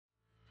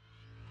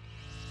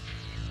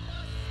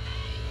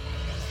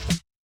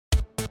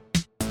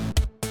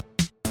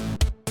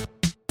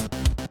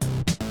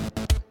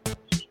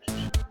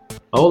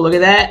Oh, look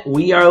at that.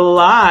 We are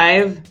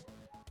live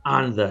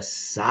on the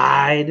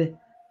SideQuest,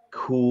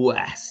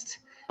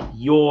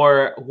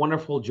 your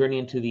wonderful journey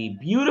into the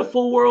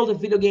beautiful world of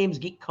video games,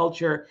 geek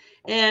culture,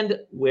 and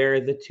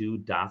where the two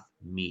doth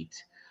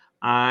meet.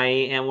 I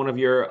am one of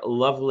your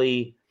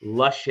lovely,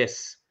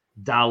 luscious,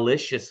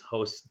 delicious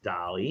hosts,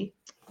 Dolly.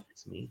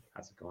 That's me.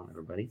 How's it going,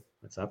 everybody?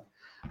 What's up?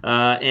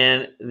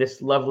 And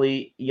this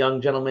lovely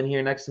young gentleman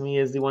here next to me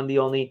is the one, the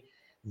only,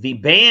 the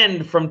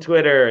band from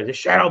Twitter, the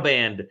shadow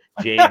band,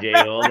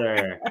 JJ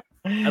Older.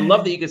 I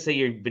love that you could say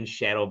you've been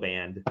shadow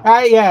banned.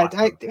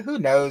 Who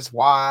knows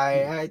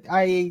why?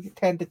 I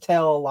tend to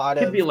tell a lot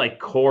Could of. be like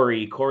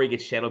Corey. Corey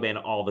gets shadow banned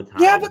all the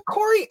time. Yeah, but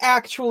Corey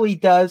actually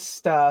does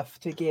stuff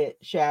to get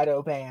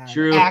shadow banned.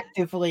 True.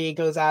 Actively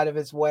goes out of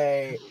his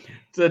way.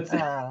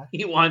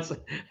 He wants.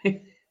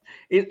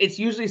 It's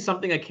usually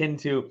something akin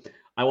to,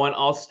 I want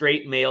all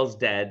straight males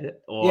dead,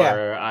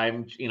 or I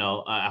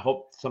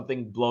hope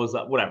something blows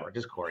up. Whatever,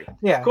 just Corey.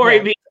 Yeah, Corey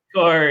yeah. being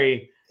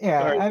Corey.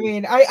 Yeah,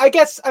 Corey.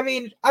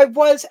 I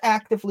was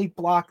actively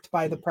blocked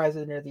by the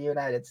president of the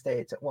United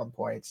States at one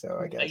point,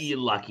 so I guess you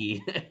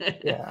lucky.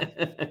 Yeah,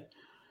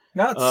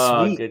 no, it's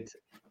sweet. Good.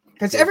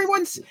 Because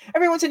everyone's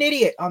an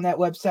idiot on that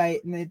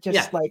website, and they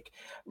just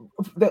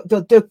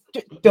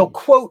they'll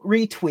quote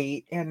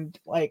retweet and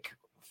like,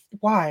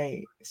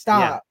 why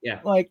stop?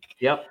 Yeah.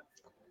 Yep.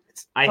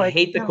 I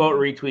hate the quote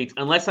retweets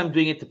unless I'm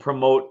doing it to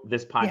promote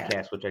this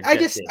podcast, which I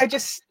just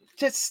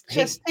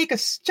take a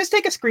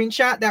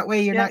screenshot. That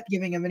way you're not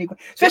giving them any,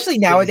 especially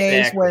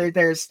nowadays where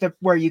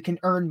where you can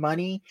earn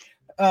money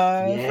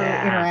for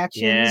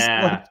interactions.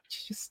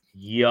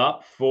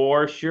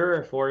 For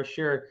sure.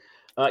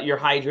 You're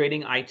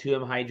hydrating. I too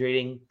am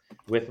hydrating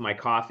with my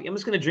coffee. I'm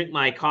just gonna drink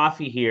my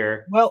coffee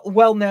here.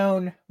 Well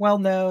known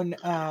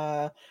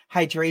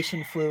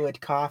hydration fluid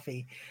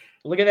coffee.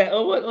 Look at that.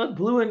 Oh, what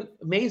blue and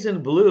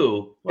amazing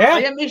blue. Well,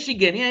 yeah,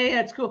 Michigan. Yeah,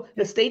 it's cool.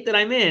 The state that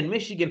I'm in,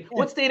 Michigan. Yeah.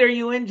 What state are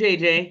you in,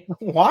 JJ?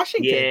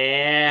 Washington.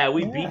 Yeah,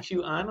 we beat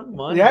you on a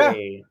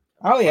Monday. Yeah.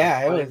 Oh,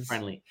 yeah. It was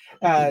friendly.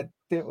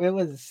 It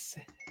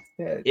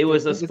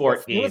was a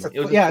sport game.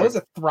 It was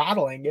a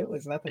throttling. It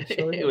was nothing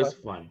short. It was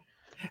fun.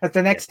 At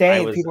the next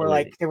day, people were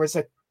like, there was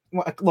a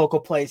local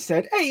place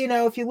said, hey,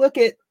 if you look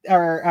at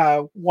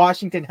our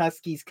Washington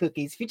Huskies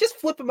cookies, if you just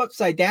flip them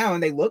upside down,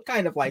 they look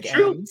kind of like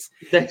M's.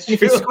 That's true.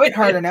 If you squint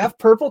hard enough,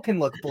 purple can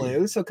look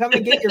blue. So come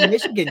and get your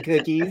Michigan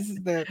cookies.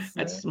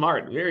 That's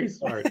smart. Very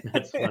smart.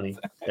 That's funny.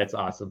 That's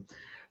awesome.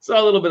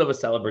 So a little bit of a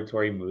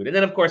celebratory mood. And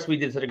then, of course, we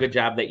did such a good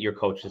job that your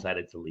coach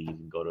decided to leave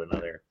and go to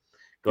another.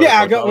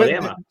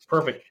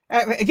 Perfect.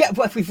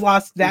 But we've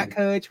lost that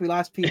coach. We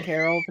lost Pete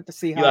Carroll for the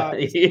Seahawks.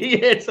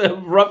 It's a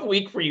rough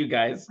week for you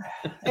guys.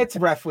 It's a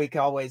rough week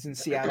always in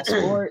Seattle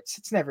sports.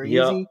 It's never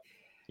easy.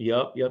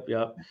 Yep.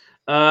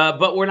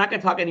 But we're not going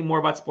to talk any more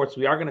about sports.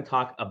 We are going to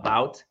talk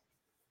about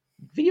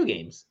video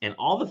games and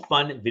all the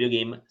fun video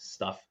game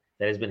stuff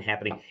that has been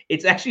happening.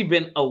 It's actually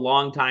been a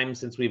long time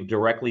since we've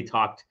directly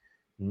talked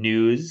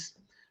news.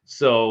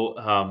 So,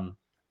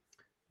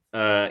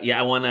 I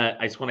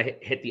just want to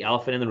hit the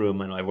elephant in the room.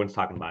 I know everyone's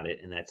talking about it,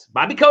 and that's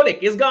Bobby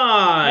Kotick is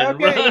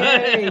gone.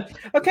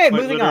 Okay,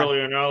 moving on.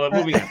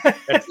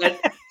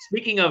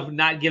 Speaking of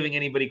not giving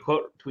anybody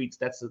quote tweets,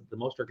 that's the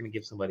most we're going to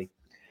give somebody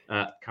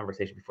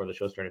conversation before the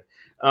show started.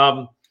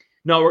 No,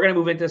 we're going to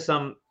move into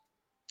some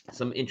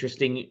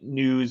interesting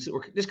news.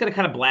 We're just going to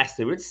kind of blast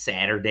through. It's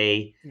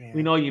Saturday. Yeah.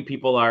 We know you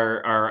people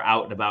are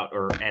out and about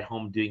or at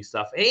home doing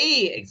stuff.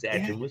 Hey,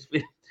 Exaggerum.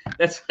 Yeah.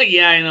 That's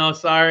I know.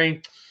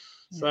 Sorry.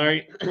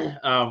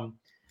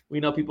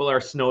 We know people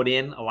are snowed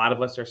in. A lot of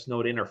us are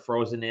snowed in or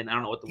frozen in. I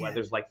don't know what the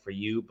weather's like for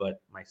you,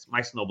 but my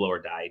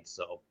snowblower died.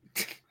 So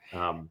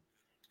I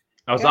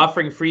was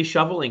offering free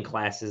shoveling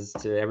classes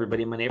to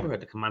everybody in my neighborhood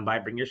to come on by,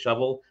 bring your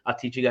shovel. I'll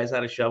teach you guys how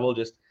to shovel.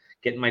 Just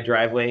get in my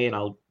driveway and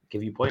I'll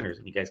give you pointers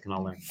and you guys can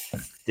all learn.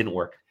 Didn't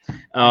work.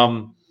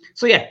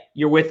 So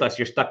you're with us.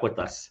 You're stuck with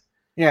us.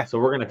 Yeah. So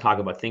we're going to talk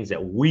about things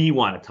that we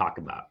want to talk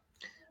about.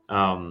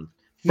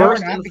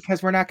 First,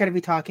 because we're not going to be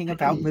talking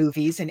about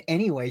movies in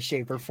any way,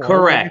 shape, or form.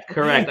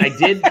 Correct. I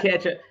did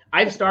catch it.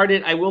 I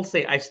started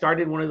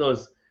one of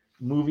those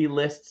movie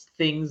lists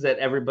things that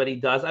everybody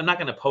does. I'm not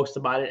going to post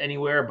about it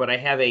anywhere, but I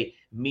have a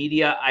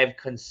media I've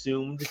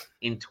consumed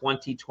in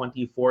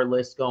 2024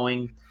 list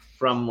going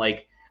from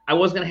I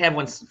was going to have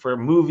one for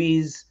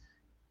movies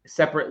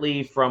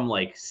separately from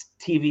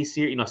TV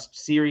series,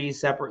 series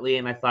separately.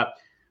 And I thought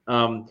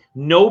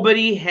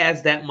nobody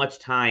has that much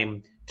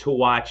time to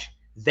watch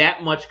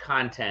that much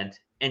content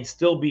and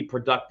still be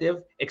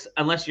productive,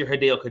 unless you're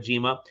Hideo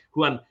Kojima,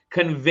 who I'm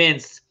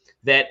convinced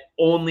that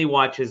only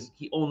watches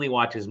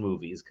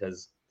movies,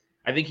 because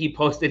I think he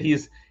posted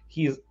his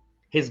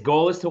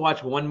goal is to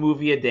watch one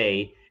movie a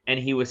day, and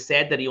he was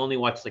sad that he only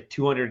watched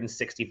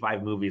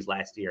 265 movies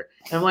last year.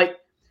 And I'm like,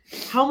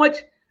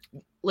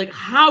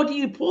 how do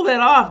you pull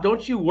that off?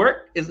 Don't you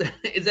work? Is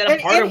that a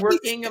part of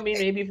working? I mean,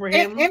 maybe for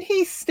him. And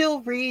he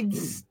still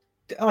reads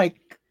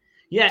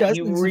Yeah,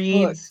 he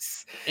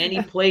reads and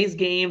he plays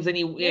games and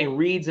he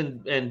reads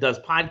and does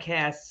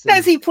podcasts.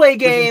 Does he play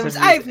games?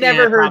 I've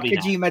never heard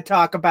Kojima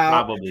talk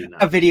about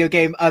a video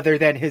game other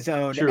than his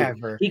own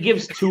ever. He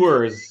gives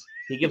tours.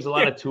 He gives a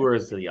lot of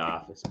tours to the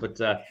office. But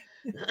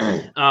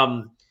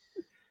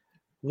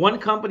one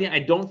company I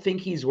don't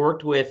think he's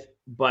worked with,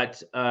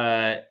 but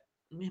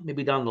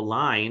maybe down the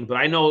line, but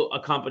I know a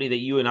company that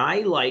you and I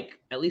like,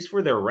 at least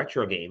for their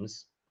retro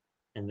games,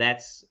 and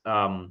that's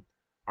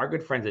our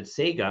good friends at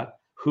Sega,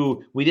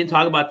 who we didn't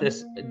talk about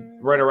this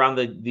right around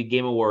the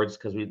Game Awards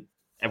because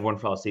everyone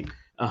fell asleep.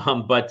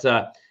 But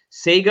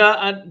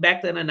Sega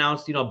back then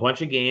announced, a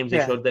bunch of games.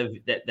 They showed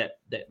that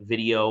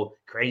video,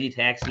 Crazy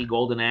Taxi,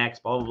 Golden Axe,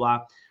 blah, blah,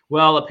 blah.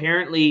 Well,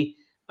 apparently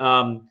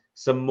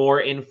some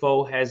more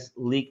info has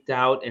leaked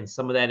out, and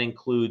some of that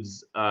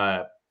includes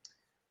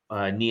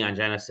Neon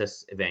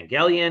Genesis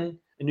Evangelion,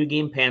 a new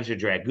game, Panzer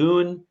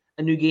Dragoon,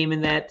 a new game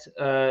in that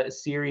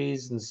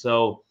series. And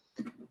so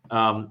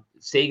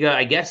Sega,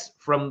 I guess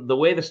from the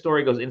way the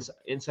story goes,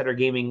 Insider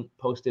Gaming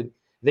posted,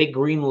 they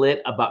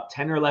greenlit about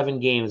 10 or 11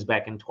 games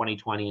back in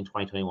 2020 and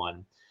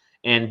 2021.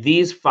 And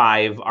these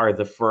 5 are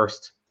the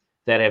first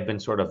that have been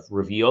sort of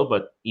revealed.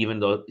 But even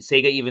though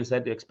Sega even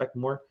said to expect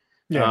more,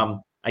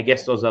 I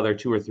guess those other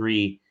 2 or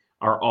 3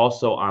 are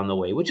also on the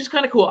way, which is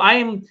kind of cool.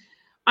 I'm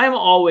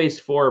always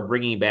for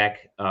bringing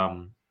back,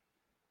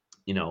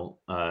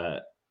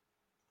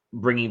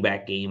 bringing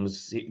back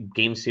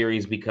game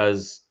series,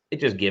 because it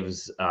just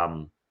gives,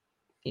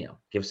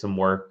 gives some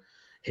more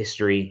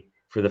history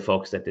for the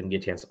folks that didn't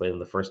get a chance to play them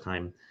the first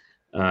time.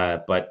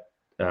 But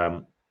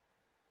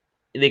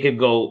they could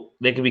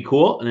be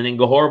cool and then they can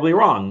go horribly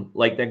wrong.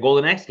 Like that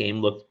Golden Axe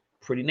game looked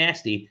pretty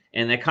nasty,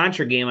 and that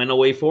Contra game, I know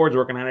Way Forward's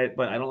working on it,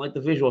 but I don't like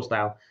the visual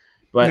style.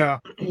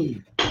 But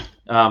hey,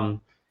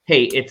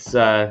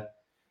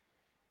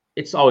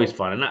 it's always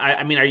fun. And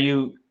I mean, are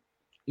you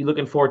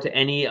looking forward to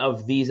any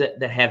of these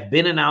that have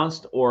been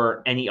announced,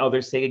 or any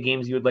other Sega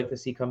games you would like to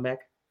see come back?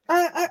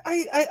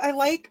 I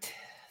liked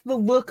the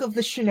look of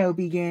the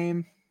Shinobi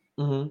game.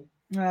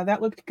 Mm-hmm.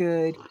 That looked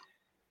good.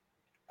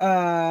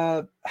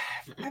 I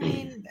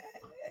mean,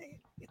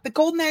 the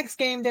Golden Axe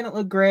game didn't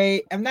look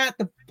great. I'm not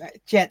the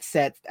Jet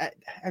Set.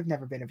 I've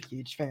never been a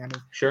huge fan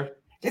of. Sure.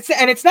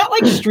 It's not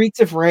like Streets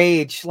of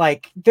Rage.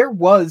 Like there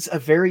was a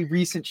very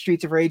recent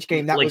Streets of Rage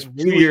game that was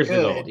really 2 years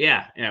good. ago.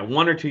 Yeah,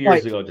 1 or 2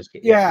 years ago.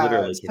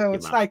 Literally. So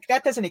it's like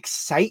that doesn't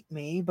excite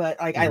me, but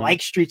like I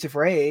like Streets of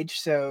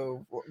Rage.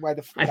 So why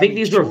the? I think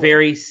these were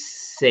very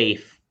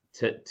safe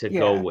to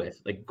go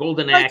with, like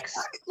Golden Axe.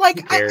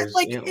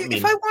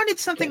 If I wanted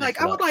something I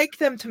would like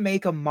them to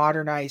make a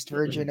modernized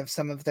version of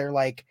some of their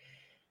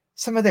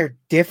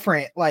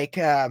different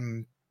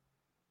who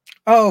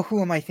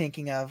am I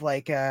thinking of?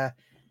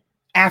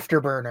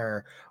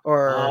 Afterburner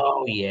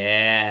or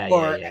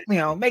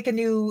make a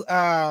new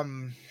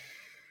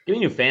give me a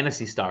new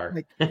Phantasy Star.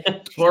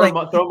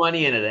 Throw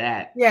money into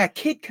that. Yeah,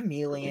 Kid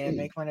Chameleon,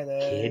 make one of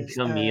those. Kid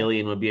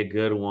Chameleon would be a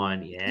good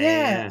one.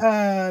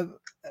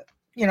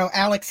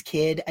 Alex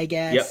Kidd, I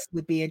guess,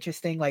 would be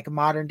interesting, like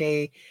modern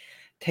day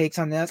takes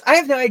on this. I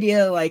have no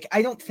idea,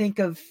 I don't think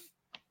of,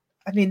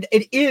 I mean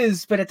it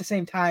is, but at the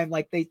same time,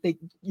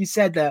 you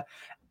said the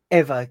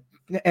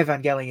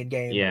Evangelion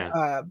game.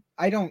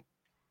 I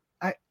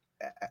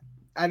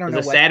don't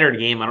know. The Saturn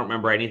game, I don't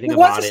remember anything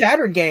about it. It was a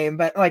Saturn game,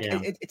 but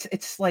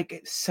it's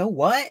like, so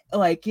what?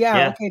 It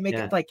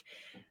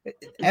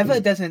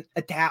Eva doesn't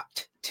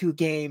adapt to a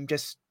game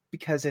just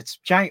because it's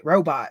giant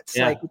robots.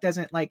 It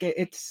doesn't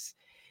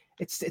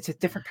it's a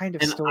different kind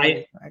of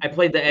story. I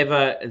played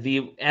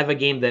the Eva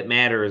game that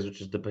matters,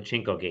 which is the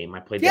pachinko game. I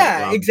played that.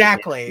 Yeah,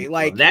 exactly.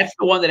 That's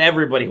the one that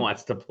everybody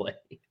wants to play.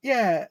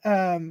 Yeah.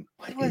 I'm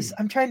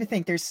trying to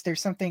think. There's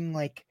something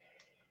like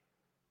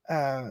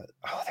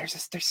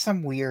there's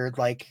some weird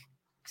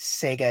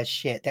Sega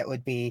shit that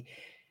would be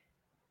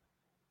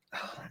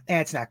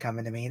it's not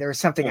coming to me. There was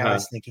something I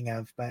was thinking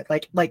of, but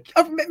make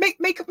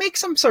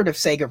some sort of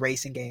Sega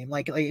racing game,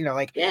 Virtua Daytona,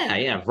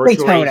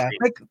 Racing.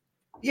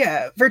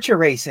 Virtua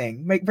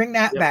Racing, bring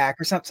that back,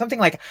 or something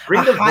like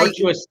bring the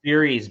Virtua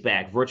series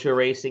back, Virtua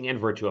Racing and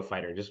Virtua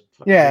Fighter, just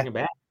bring it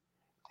back.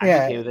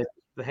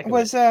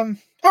 Was there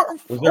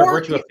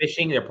Virtua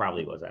Fishing? There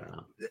probably was. I don't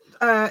know.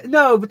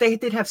 No, but they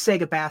did have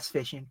Sega Bass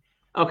Fishing.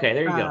 Okay,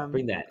 there you go.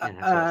 Bring that.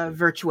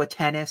 Virtua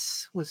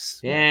Tennis was.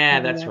 Yeah,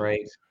 that's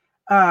right.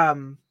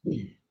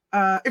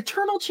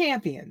 Eternal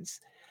Champions,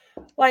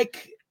 why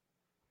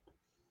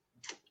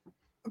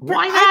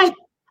not?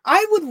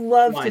 I would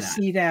love to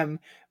see them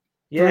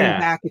bring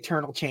back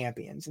Eternal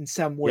Champions in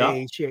some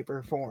way, shape,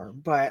 or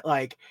form. But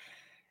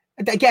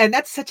again,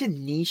 that's such a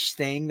niche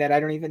thing that I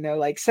don't even know.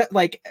 But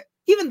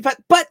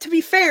to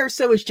be fair,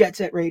 so is Jet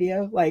Set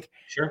Radio.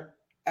 Sure.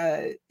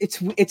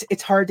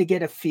 It's hard to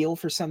get a feel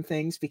for some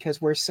things because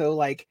we're so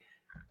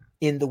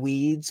in the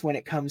weeds when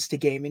it comes to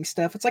gaming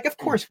stuff. It's of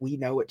course we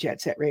know what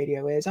Jet Set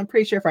Radio is. I'm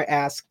pretty sure if I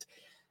asked,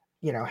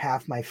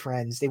 half my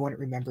friends, they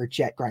wouldn't remember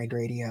Jet Grind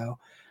Radio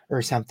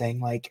or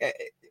something.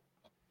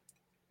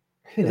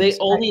 They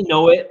only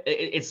know it.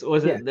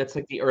 That's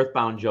like the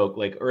Earthbound joke.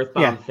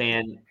 Earthbound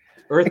fan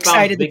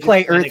excited to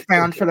play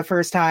Earthbound for the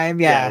first time.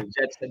 Yeah.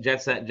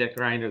 Jet Set, Jet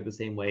Grinder the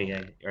same way.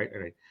 Yeah,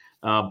 right.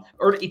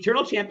 Or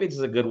Eternal Champions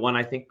is a good one,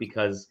 I think,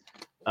 because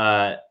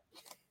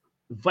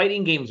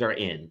fighting games are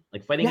in.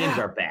 Like fighting games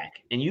are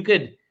back, and you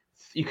could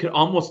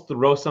almost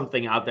throw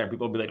something out there.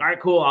 People will be like, "All right,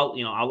 cool.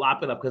 I'll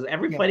lop it up," because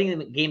every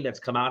fighting game that's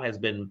come out has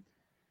been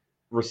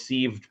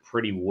received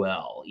pretty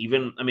well.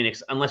 Even, I mean,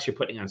 unless you're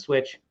putting on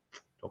Switch,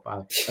 don't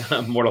bother.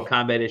 Mortal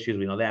Kombat issues,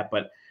 we know that,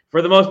 but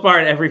for the most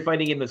part, every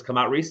fighting game that's come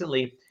out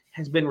recently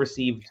has been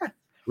received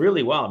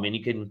really well. I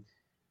mean,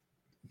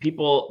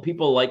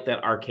 people like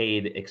that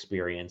arcade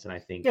experience, and I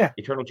think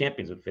Eternal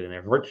Champions would fit in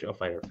there. Virtua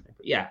Fighter,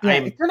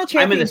 Eternal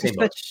Champions is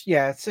such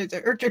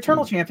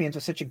Eternal Champions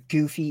was such a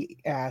goofy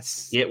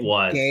ass. It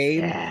was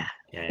game. Yeah.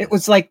 It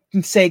was like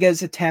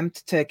Sega's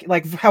attempt to,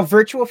 like how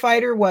Virtua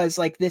Fighter was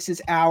like, this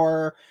is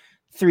our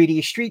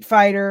 3D Street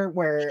Fighter,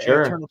 where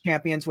Eternal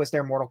Champions was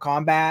their Mortal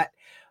Kombat.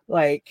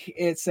 Like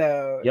it's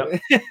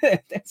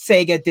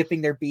Sega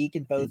dipping their beak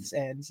in both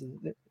ends of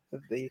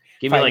the.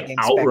 Give me like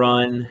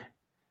Outrun. Spectrum.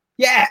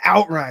 Yeah,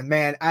 Outrun,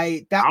 man.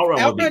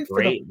 Outrun would be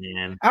great,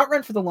 man.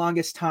 Outrun for the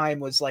longest time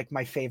was like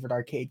my favorite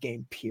arcade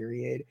game.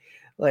 Period.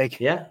 Like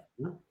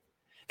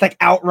like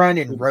Outrun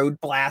and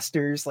Road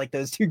Blasters. Like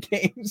those two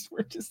games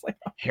were just like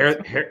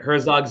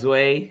Herzog's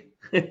Way.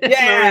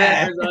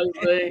 Yeah, Herzog's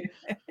Way.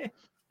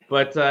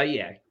 But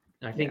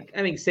I think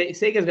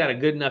Sega's got a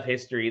good enough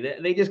history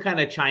that they just kind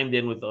of chimed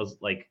in with those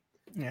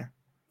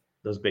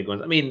those big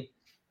ones. I mean,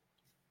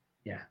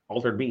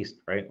 Altered Beast,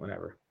 right?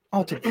 Whatever.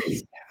 Altered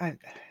Beast.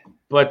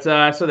 But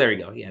so there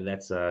you go. Yeah,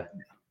 that's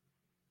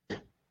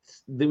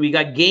we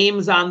got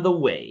games on the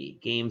way.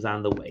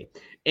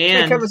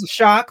 And it comes as a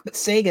shock, but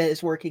Sega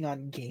is working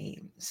on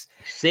games.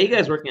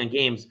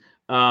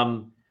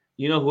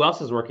 You know who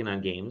else is working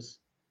on games?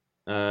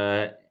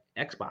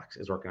 Xbox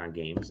is working on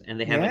games, and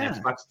they have an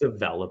Xbox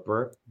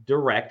Developer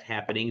Direct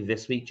happening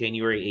this week,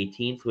 January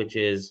 18th, which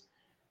is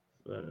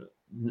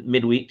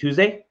midweek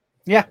Tuesday.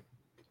 Yeah,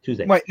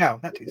 Tuesday. Wait, no,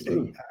 not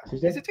Tuesday.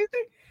 Tuesday? Is it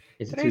Tuesday?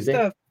 Is it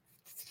Tuesday?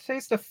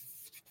 Today's the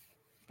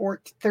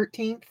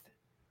 13th.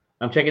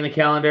 I'm checking the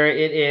calendar.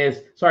 It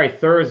is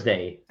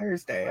Thursday.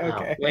 Thursday. Wow,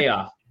 okay.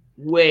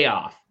 Way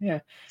off. Yeah.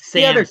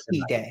 The other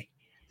T day.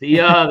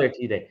 The other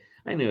T day.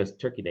 I knew it was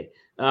Turkey Day.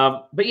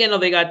 But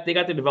they got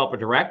the Developer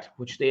Direct,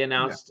 which they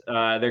announced.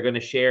 They're going to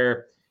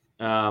share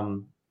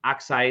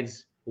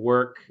Oxide's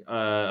work,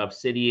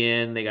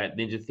 Obsidian. They got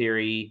Ninja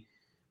Theory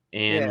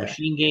and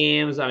Machine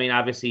Games. I mean,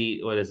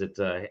 obviously, what is it?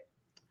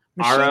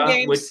 Machine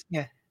Games.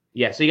 So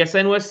you got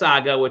Senua's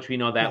Saga, which we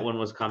know that one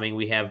was coming.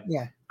 We have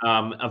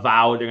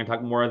Avowed. They're going to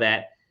talk more of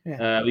that.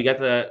 Yeah. We got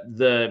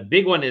the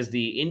big one is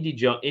the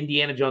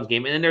Indiana Jones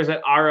game, and then there's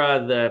an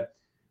Ara, the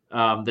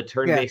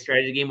turn-based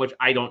strategy game, which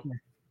I don't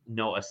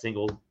know a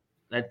single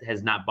that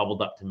has not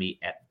bubbled up to me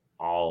at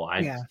all.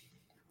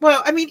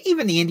 Well, I mean,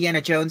 even the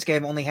Indiana Jones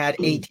game only had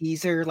a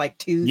teaser like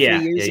 3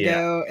 years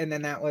ago, and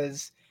then that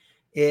was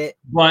it.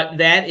 But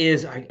that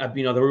is,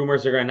 the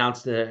rumors are going to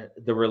announce the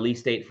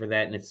release date for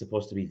that, and it's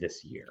supposed to be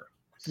this year.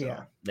 So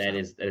that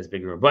is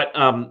big rumor. But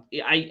are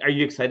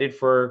you excited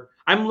for?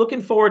 I'm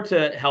looking forward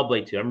to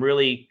Hellblade 2. I'm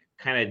really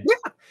kind of.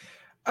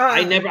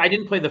 I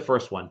didn't play the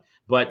first one,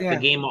 but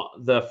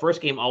the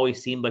first game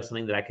always seemed like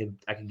something that I could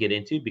get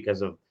into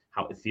because of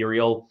how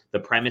ethereal the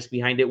premise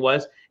behind it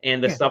was,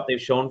 and the stuff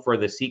they've shown for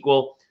the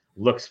sequel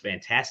looks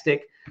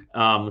fantastic.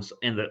 And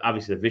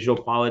obviously the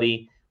visual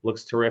quality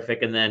looks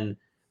terrific. And then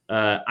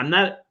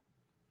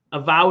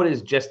Avowed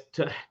is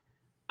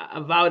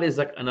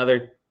like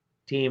another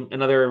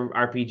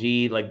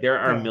RPG. Like there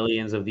are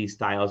millions of these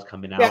styles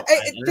coming out.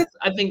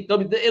 I think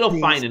it'll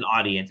find an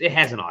audience. It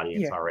has an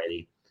audience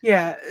already.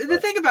 Yeah, the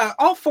thing about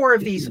all 4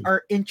 of these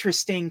are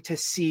interesting to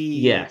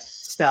see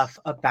stuff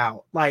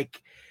about.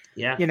 Like,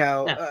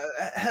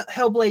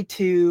 Hellblade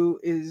 2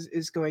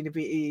 is going to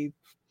be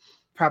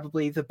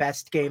probably the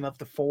best game of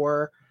the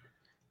 4,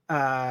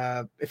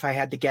 if I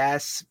had to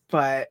guess.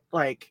 But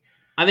like,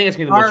 I think it's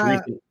going to be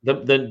the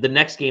most recent. The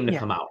next game to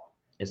come out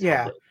is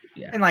Hellblade.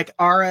 And like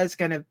Ara's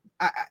gonna.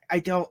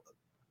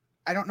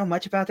 I don't know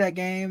much about that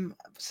game,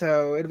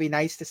 so it'll be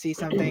nice to see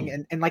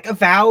something. And like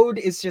Avowed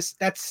is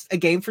that's a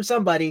game for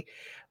somebody.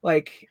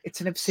 Like it's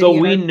an Obsidian.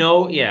 So we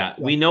know,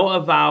 we know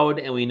Avowed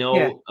and we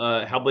know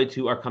Hellblade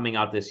 2 are coming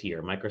out this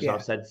year.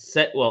 Microsoft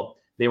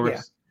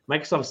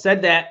Microsoft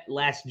said that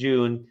last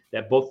June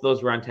that both of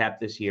those were on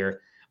tap this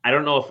year. I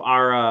don't know if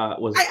Ara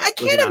was. I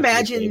can't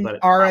imagine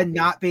Ara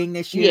not being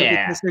this year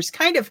because there's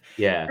kind of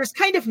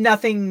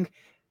nothing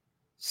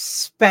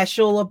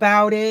special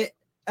about it.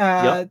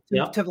 To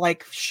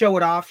like show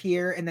it off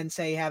here and then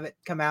say have it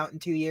come out in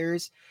 2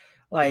 years,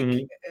 like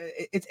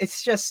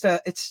it's just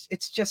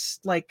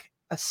like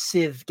a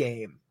Civ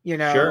game,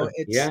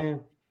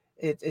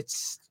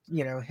 it's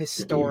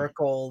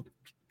historical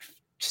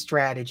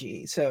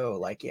strategy. So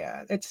like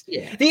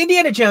the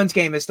Indiana Jones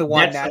game is the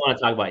one that I want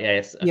to talk about.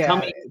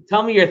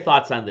 Tell me your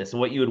thoughts on this and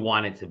what you would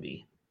want it to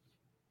be.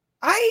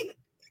 I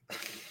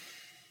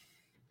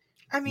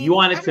mean, you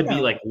want it to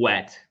be like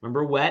Wet.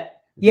 Remember Wet?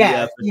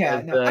 Yeah,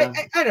 yeah. No,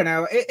 Bethesda. I don't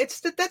know.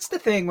 That's the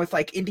thing with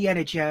like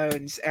Indiana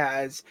Jones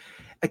as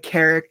a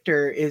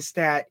character is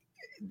that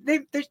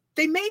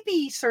they may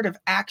be sort of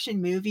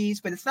action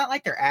movies, but it's not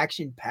like they're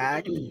action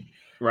packed.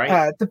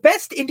 Right? The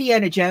best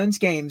Indiana Jones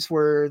games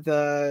were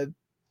the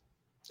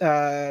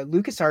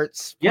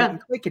LucasArts point Yeah,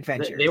 and click they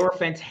adventures. were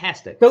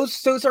fantastic.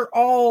 Those are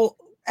all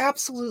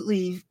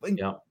absolutely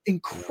Yeah,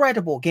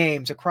 incredible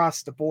games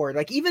across the board.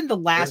 Like even the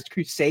sure. Last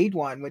Crusade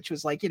one, which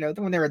was like,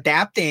 when they're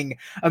adapting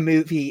a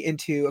movie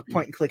into a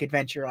point and click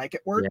adventure, like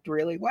it Yeah, worked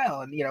really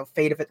well. And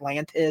Fate of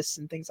Atlantis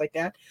and things like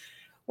that.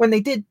 When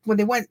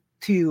they went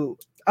to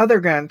other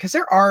gun, because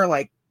there are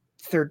like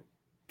third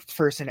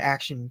person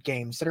action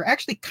games that are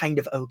actually kind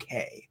of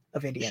okay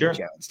of Indiana sure,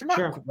 Jones. They're not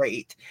sure.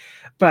 great,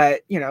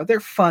 but they're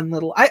fun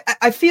little.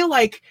 I feel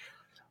like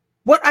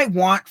what I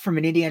want from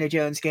an Indiana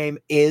Jones game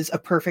is a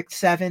perfect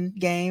 7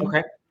 game.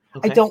 Okay, I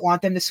okay. don't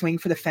want them to swing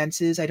for the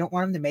fences. I don't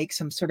want them to make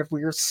some sort of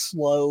weird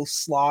slow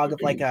slog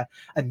of like a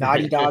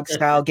Naughty Dog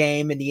style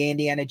game in the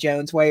Indiana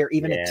Jones way, or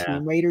even a Yeah,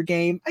 Tomb Raider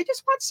game. I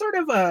just want sort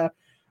of a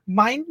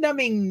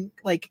mind-numbing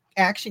like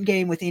action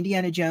game with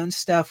Indiana Jones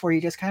stuff where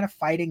you're just kind of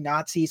fighting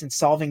Nazis and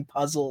solving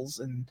puzzles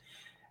and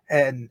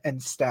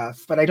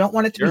stuff. But I don't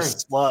want it to be sure,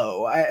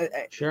 slow.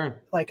 sure.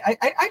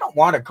 I don't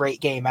want a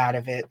great game out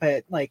of it,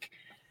 but like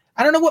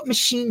I don't know what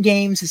Machine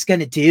Games is going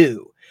to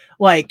do.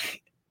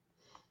 Like,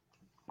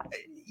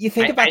 you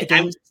think about the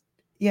I'm games,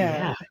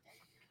 yeah. yeah.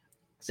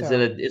 So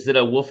Is it a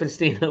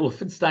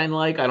Wolfenstein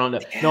like? I don't know.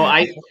 No,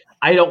 I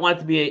don't want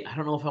it to be. I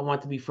don't know if I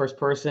want it to be first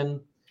person,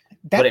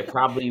 but that it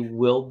probably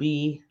will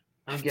be.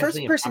 I'm first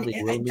guessing it person,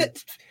 probably will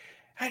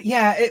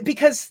be.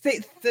 because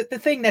the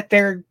thing that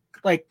they're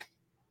like,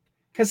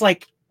 because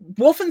like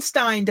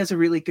Wolfenstein does a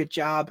really good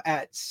job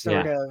at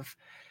sort Yeah. of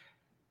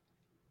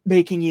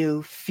making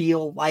you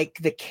feel like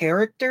the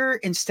character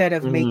instead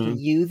of making Hmm.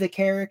 you the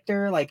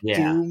character. Like Yeah.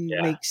 Doom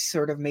Yeah.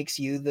 makes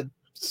you the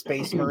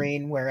Space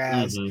Marine,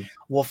 whereas Hmm.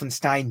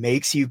 Wolfenstein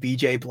makes you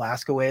BJ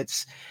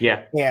Blazkowicz,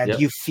 Yeah. and Yep.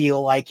 you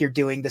feel like you're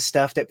doing the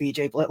stuff that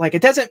like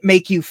it doesn't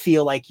make you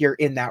feel like you're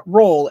in that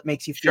role. It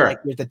makes you feel like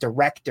Sure. you're the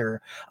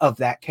director of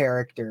that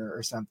character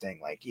or something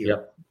like you.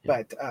 Yep.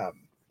 Yep. But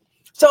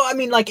so I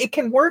mean, like it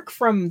can work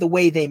from the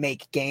way they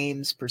make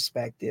games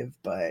perspective,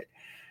 but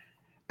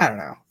I don't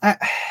know.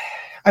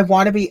 I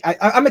want to be.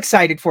 I'm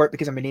excited for it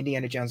because I'm an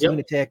Indiana Jones Yep.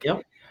 lunatic.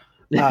 Yep.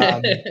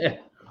 Um,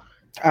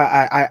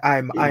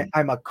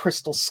 I'm a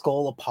Crystal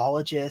Skull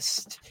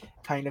apologist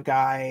kind of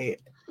guy,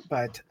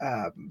 but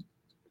I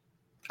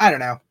don't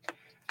know.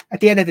 At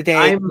the end of the day,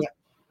 I'm.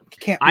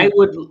 can't. I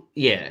would.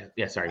 Yeah.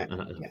 Yeah. Sorry.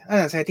 Yeah,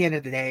 I was, at the end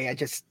of the day, I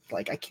just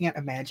like I can't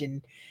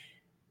imagine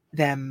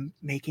them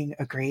making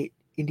a great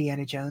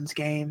Indiana Jones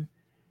game.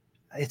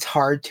 It's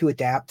hard to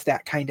adapt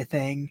that kind of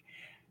thing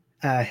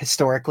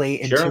historically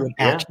into Sure. an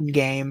Yeah. action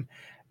game,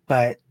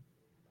 but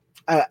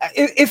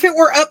if it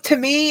were up to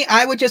me,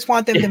 I would just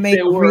want them to If make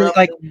it a were really up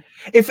like to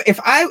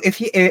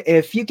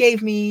if you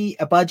gave me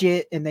a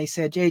budget and they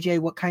said, JJ,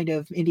 what kind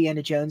of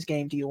Indiana Jones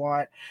game do you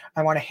want?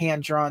 I want a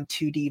hand-drawn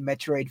 2D Oh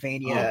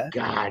Metroidvania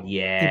God,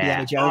 yeah.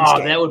 Indiana Jones Oh,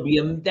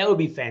 game. that would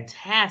be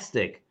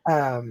fantastic.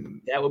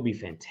 Um, That would be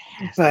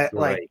fantastic. but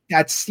You're like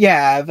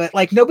right. but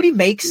like nobody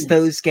makes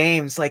those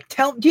games. Like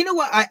do you know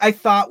what I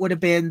thought would have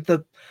been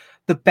the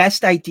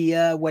best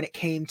idea when it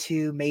came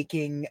to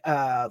making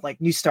like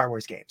new Star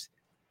Wars games?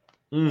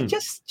 Mm.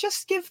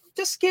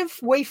 Just give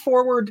Way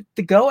Forward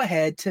the go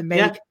ahead to Yeah.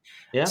 make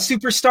Yeah.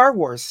 Super Star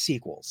Wars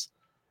sequels.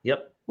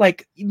 Yep.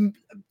 Like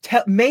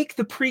make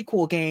the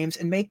prequel games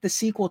and make the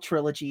sequel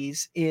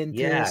trilogies into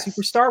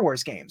Super Yes. Star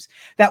Wars games.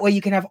 That way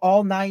you can have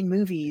all 9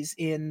 movies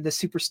in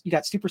the you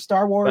got Super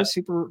Star But Wars,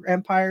 Super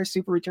Empire,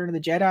 Super Return of the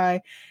Jedi,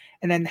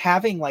 and then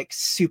having like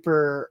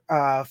Super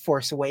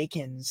Force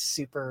Awakens,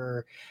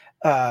 Super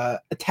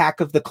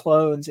Attack of the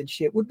Clones and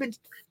shit would have been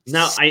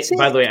now, sick.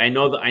 by the way, I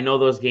know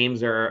those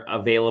games are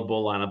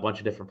available on a bunch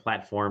of different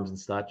platforms and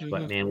such.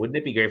 But Mhm. man, wouldn't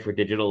it be great for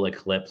Digital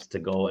Eclipse to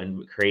go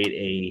and create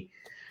a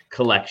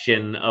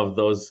collection of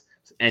those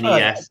Oh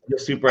yeah. NES, the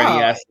Super Oh,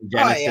 NES, and oh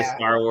Genesis yeah.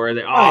 Star Wars?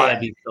 Oh Oh, yeah.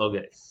 that'd be so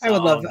good. I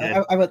would love So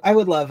good. I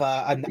would love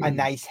a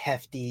nice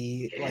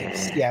hefty like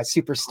Yeah.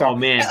 Super Star Oh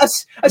man,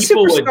 a people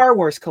Super would. Star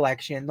Wars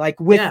collection like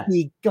with Yeah.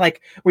 the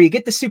like where you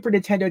get the Super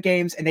Nintendo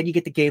games and then you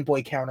get the Game Boy I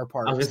was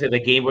counterparts. gonna say the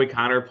Game Boy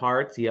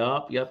counterparts.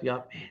 Yup.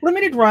 Man,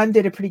 Limited Run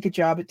did a pretty good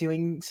job at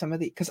doing some of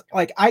the because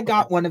like I okay.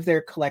 got one of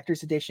their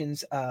collector's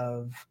editions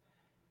of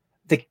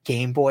the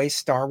Game Boy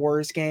Star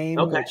Wars game,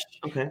 Okay.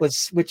 Okay.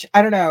 which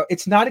I don't know,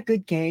 it's not a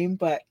good game,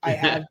 but I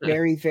have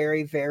very,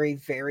 very, very,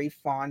 very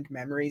fond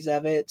memories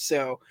of it.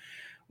 So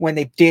when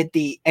they did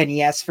the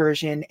NES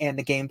version and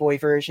the Game Boy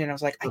version, I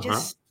was like,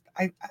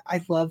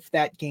 I love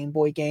that Game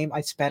Boy game.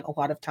 I spent a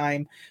lot of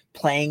time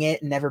playing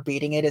it and never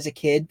beating it as a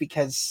kid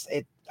because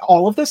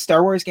all of the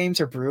Star Wars games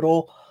are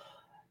brutal.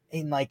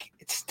 And like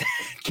it's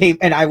game,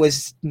 and I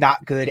was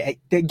not good at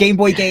the Game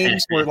Boy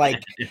games. Were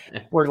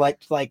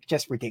like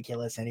just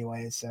ridiculous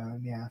anyway. So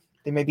yeah,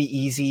 they may be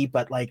easy,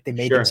 but like they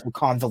made them Sure. so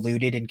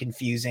convoluted and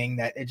confusing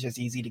that it's just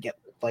easy to get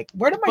Like,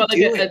 what am I But like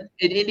doing? an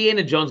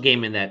Indiana Jones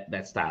game in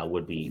that style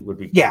would be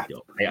pretty Yeah.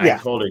 dope. I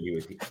totally agree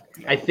with you.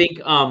 I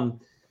think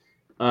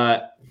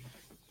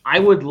I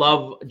would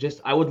love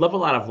a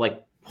lot of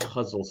like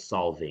puzzle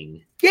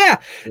solving. Yeah,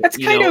 that's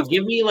kind of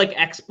give me like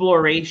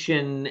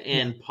exploration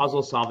and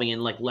puzzle solving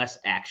and like less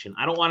action.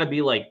 I don't want to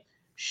be like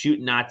shoot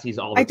Nazis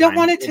all the I don't time.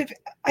 want it to.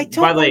 I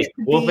don't By the want way, it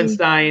to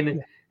Wolfenstein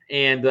be.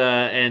 and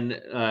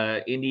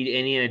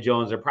Indiana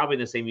Jones are probably in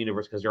the same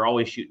universe because they're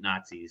always shoot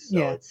Nazis.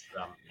 So it's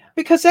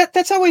because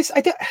that's always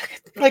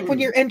like when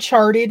you're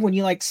Uncharted, when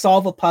you like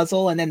solve a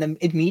puzzle and then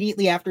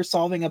immediately after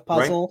solving a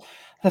puzzle,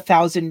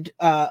 1,000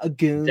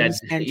 goons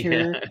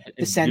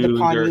descend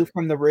upon you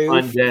from the roof.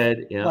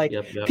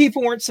 Undead.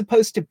 People weren't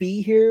supposed to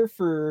be here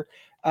for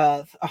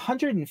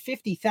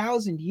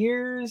 150,000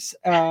 years,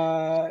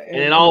 and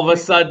then all of a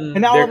sudden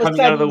they're coming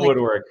out of the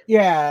woodwork.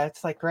 Yeah,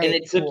 it's like great.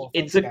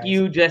 It took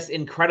you just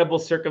incredible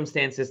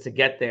circumstances to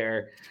get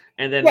there.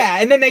 And then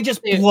and then they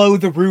just blow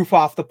the roof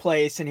off the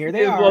place, and here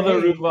they are. Blow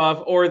the roof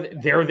off, or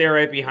they're there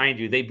right behind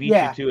you. They beat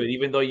you to it,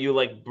 even though you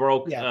like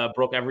broke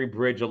every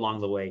bridge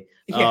along the way.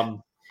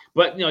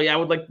 But I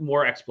would like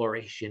more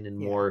exploration and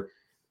more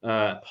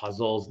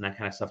puzzles and that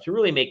kind of stuff to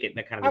really make it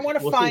that kind of. I want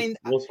to find.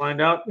 We'll find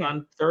out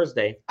on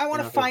Thursday. I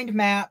want to find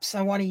maps.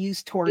 I want to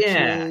use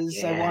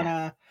torches. I want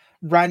to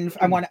run.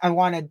 I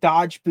want to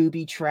dodge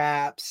booby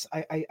traps.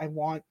 I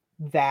want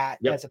that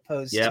as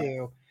opposed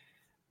to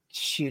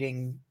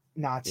shooting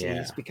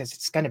Nazis because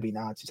it's going to be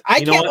Nazis.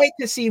 I can't wait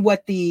to see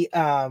what the you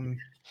don't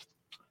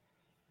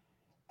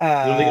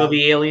think it'll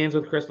be aliens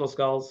with crystal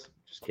skulls?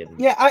 Just kidding.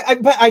 Yeah,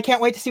 but I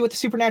can't wait to see what the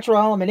supernatural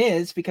element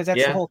is because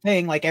that's the whole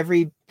thing. Like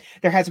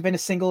there hasn't been a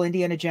single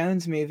Indiana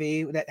Jones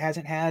movie that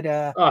hasn't had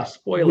a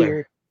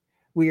spoiler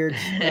weird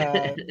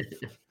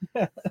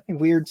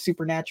weird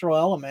supernatural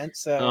element.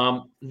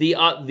 So the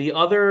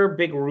other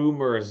big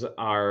rumors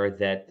are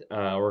that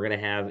we're gonna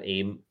have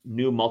a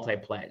new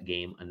multi-plat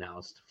game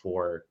announced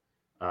for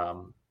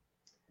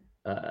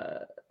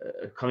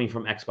coming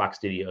from Xbox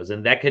Studios,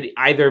 and that could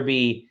either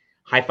be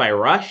Hi-Fi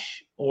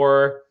Rush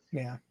or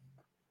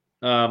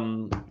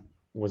what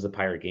was the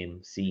pirate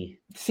game? Sea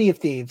of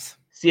Thieves.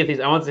 Sea of Thieves.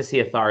 I want to say Sea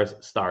of Stars.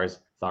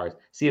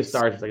 Sea of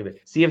Stars.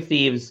 Sea of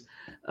Thieves,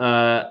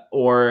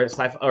 or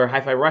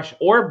Hi-Fi Rush,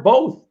 or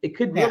both. It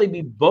could really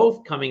be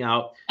both coming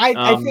out.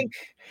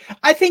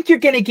 I think you're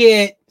gonna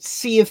get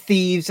Sea of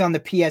Thieves on the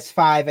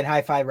PS5 and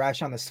Hi-Fi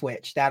Rush on the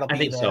Switch. I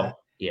think so.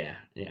 Yeah.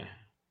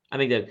 I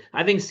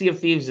think Sea of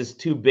Thieves is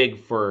too big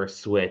for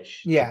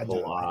Switch to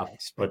pull off.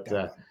 But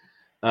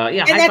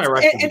Hi-Fi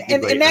Rush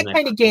and that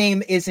kind of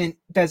game isn't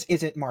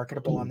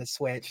marketable on the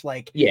Switch.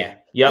 Like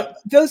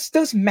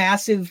those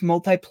massive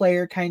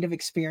multiplayer kind of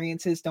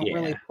experiences don't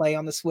really play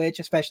on the Switch,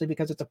 especially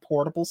because it's a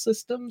portable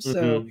system.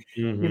 So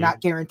you're not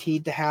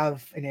guaranteed to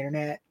have an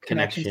internet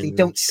connection. So you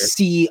don't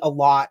see a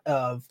lot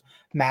of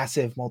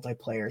massive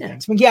multiplayer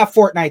things. I mean,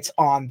 Fortnite's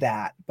on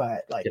that,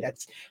 but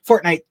that's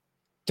Fortnite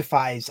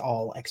defies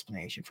all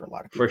explanation for a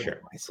lot of people.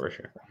 For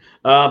sure.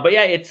 But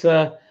it's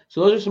so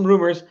those are some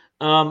rumors.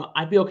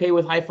 I'd be okay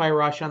with Hi-Fi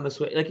Rush on the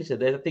Switch. Like you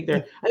said, I think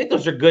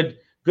those are good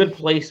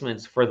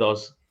placements for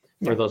those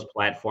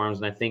platforms.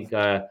 And I think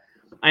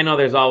I know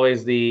there's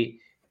always the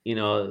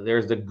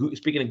there's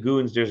speaking of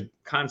goons, there's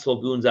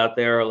console goons out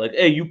there like,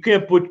 hey, you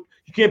can't put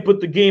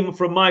the game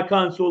from my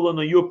console on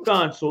your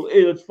console.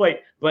 Hey, let's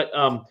fight. But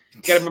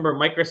you got to remember,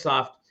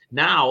 Microsoft,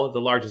 now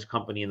the largest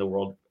company in the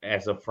world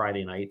as of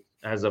Friday night,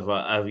 as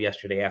of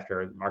yesterday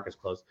after markets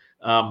closed,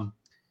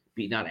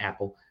 beating out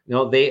Apple.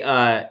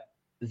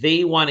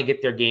 They want to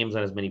get their games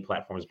on as many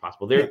platforms as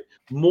possible. They're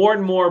more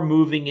and more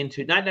moving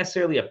into not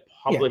necessarily a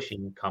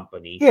publishing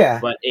company,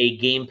 but a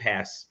Game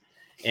Pass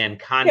and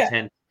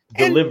content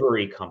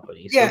delivery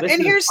company. So this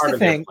and here's the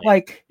thing,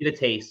 like get a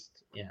taste.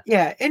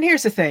 And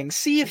here's the thing: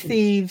 Sea of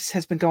Thieves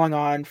has been going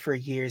on for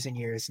years and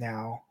years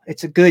now.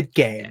 It's a good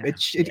game.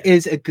 It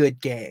is a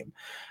good game,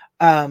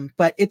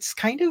 but it's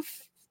kind of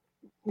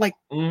like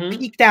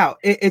peaked out.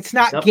 It's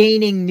not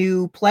gaining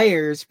new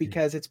players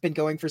because it's been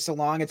going for so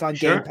long. It's on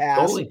Game Pass.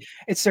 Totally.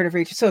 It's sort of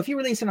reached. So if you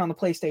release it on the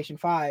PlayStation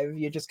 5,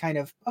 you just kind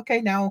of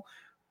now,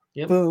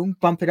 boom,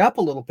 bump it up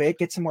a little bit,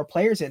 get some more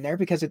players in there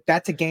because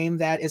that's a game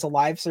that is a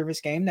live service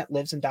game that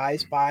lives and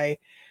dies by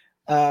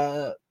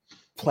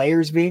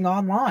players being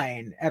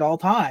online at all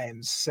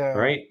times.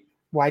 So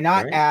why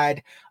not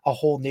add a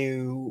whole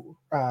new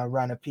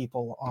run of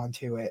people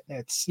onto it?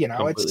 It's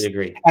completely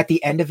agree. At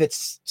the end of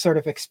its sort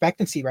of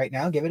expectancy right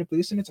now. Give it a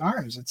boost in its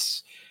arms.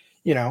 It's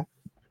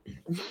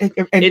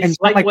it's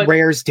like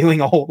Rare's doing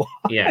a whole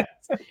lot.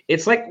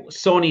 It's like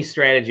Sony's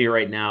strategy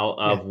right now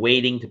of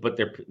waiting to put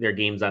their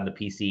games on the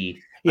PC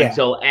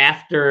until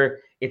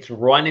after it's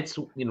run a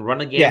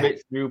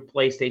gambit through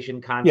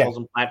PlayStation consoles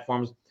and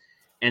platforms,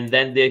 and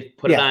then they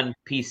put it on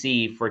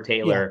PC for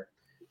Taylor.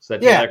 So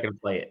that Taylor can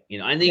play it,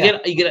 and they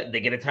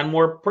get a ton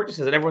more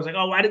purchases, and everyone's like,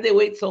 "Oh, why did they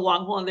wait so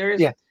long?" Well, and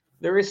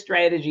there is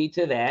strategy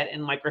to that,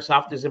 and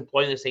Microsoft is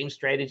employing the same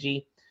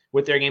strategy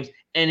with their games,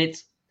 and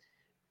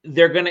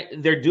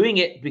they're doing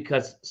it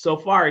because so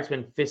far it's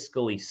been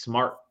fiscally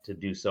smart to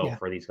do so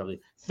for these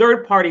companies.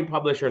 Third-party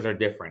publishers are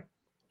different.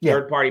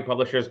 Third-party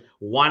publishers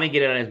want to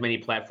get it on as many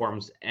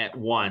platforms at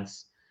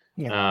once.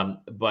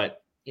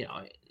 But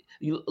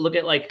you look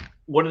at like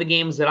one of the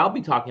games that I'll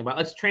be talking about.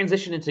 Let's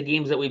transition into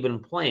games that we've been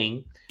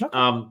playing.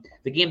 Okay.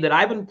 The game that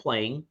I've been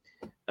playing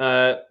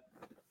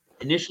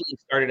initially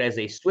started as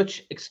a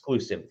Switch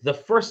exclusive. The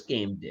first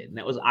game did, and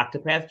that was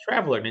Octopath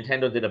Traveler.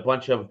 Nintendo did a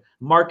bunch of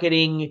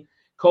marketing,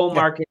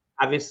 co-marketing.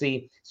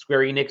 Obviously,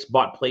 Square Enix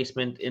bought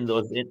placement in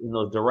those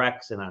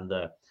directs and on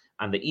the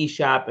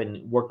eShop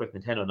and worked with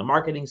Nintendo on the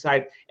marketing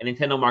side. And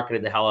Nintendo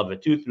marketed the hell out of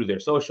it too through their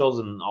socials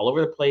and all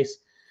over the place.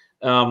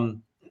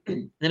 Then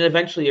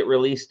eventually it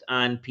released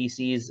on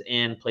PCs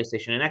and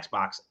PlayStation and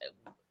Xbox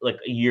like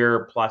a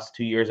year plus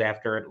 2 years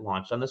after it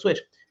launched on the Switch.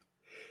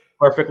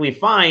 Perfectly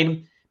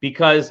fine,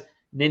 because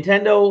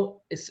Nintendo,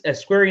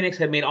 Square Enix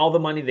had made all the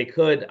money they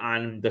could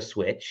on the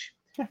Switch.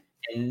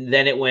 And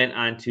then it went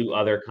on to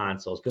other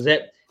consoles. Because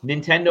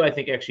Nintendo, I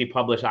think, actually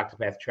published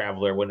Octopath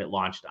Traveler when it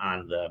launched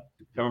on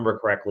if I remember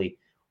correctly,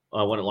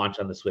 when it launched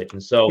on the Switch.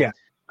 And so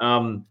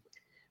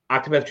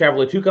Octopath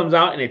Traveler 2 comes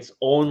out, and it's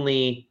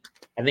only,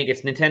 I think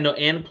it's Nintendo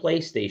and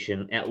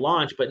PlayStation at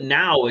launch, but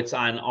now it's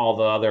on all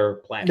the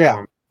other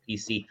platforms,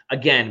 PC.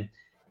 Again,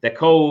 the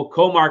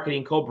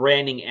co-marketing,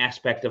 co-branding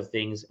aspect of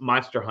things,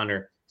 Monster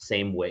Hunter,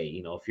 same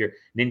way. If you're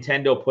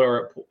Nintendo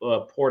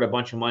poured a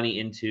bunch of money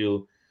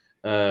into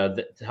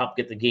to help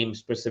get the game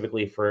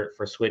specifically for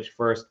Switch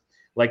first,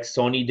 like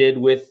Sony did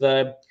with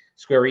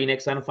Square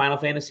Enix on Final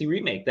Fantasy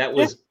Remake. That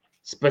was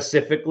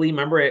specifically,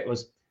 remember, it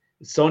was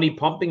Sony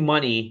pumping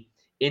money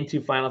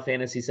into Final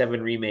Fantasy VII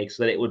Remake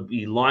so that it would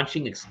be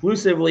launching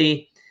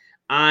exclusively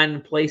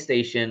on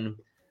PlayStation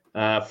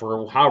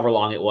for however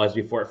long it was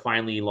before it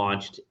finally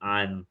launched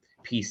on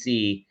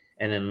PC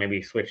and then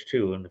maybe Switch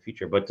 2 in the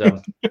future. But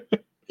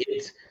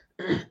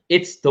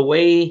it's the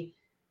way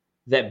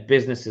that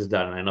business is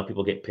done. And I know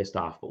people get pissed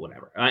off, but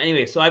whatever.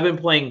 Anyway, so I've been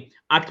playing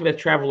Octopath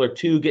Traveler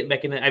 2, getting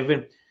back in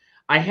it.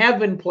 I have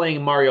been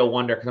playing Mario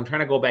Wonder because I'm trying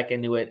to go back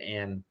into it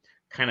and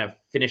kind of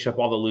finish up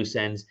all the loose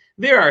ends.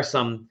 There are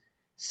some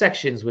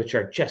sections which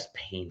are just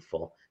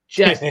painful.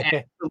 Just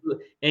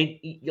absolutely. And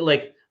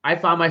like, I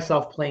found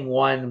myself playing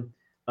one.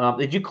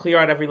 Did you clear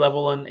out every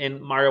level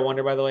in Mario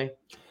Wonder, by the way?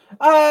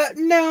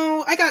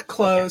 No, I got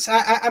close.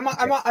 Okay.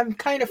 I'm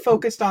kind of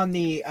focused on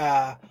the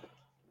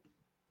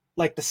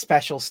like the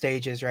special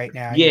stages right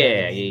now.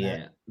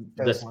 Yeah.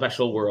 The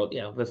special world.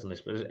 Yeah, listen,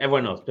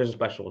 everyone knows there's a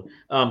special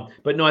one.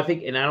 But no, I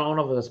think, and I don't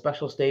know if it was a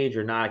special stage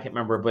or not, I can't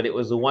remember, but it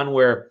was the one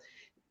where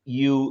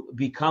you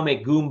become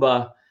a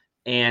Goomba,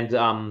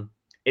 and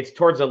it's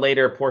towards a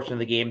later portion of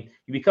the game.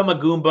 You become a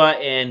Goomba,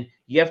 and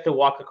you have to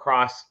walk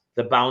across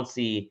the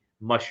bouncy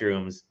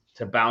mushrooms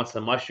to bounce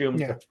the mushroom,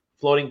 the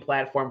floating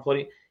platform,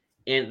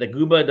 and the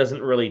Goomba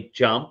doesn't really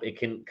jump. It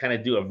can kind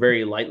of do a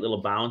very light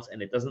little bounce,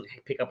 and it doesn't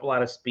pick up a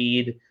lot of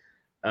speed.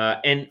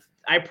 And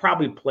I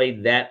probably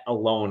played that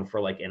alone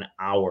for like an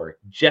hour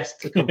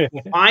just to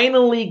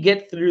finally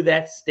get through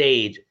that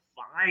stage,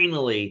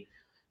 and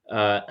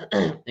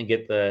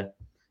get the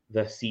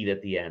seed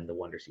at the end, the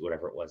Wonder Seed,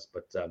 whatever it was.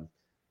 But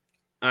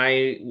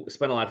I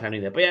spent a lot of time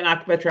doing that. But yeah,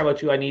 Octopath Traveler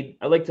 2,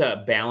 I like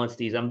to balance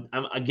these. I'm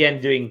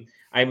again doing,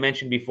 I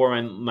mentioned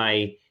before,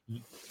 my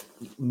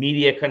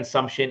media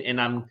consumption, and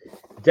I'm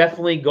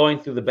definitely going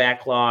through the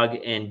backlog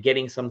and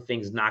getting some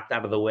things knocked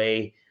out of the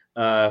way,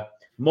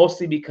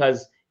 mostly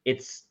because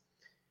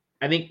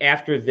I think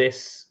after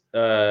this,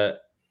 after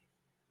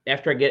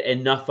I get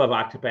enough of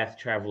Octopath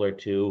Traveler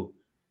 2,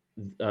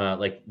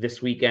 like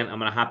this weekend, I'm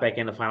going to hop back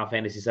into Final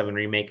Fantasy VII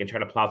Remake and try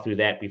to plow through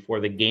that before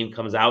the game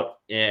comes out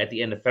at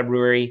the end of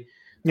February.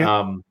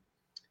 There's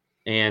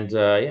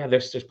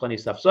plenty of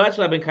stuff. So that's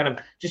what I've been kind of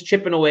just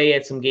chipping away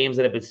at, some games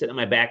that have been sitting in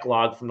my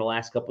backlog from the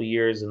last couple of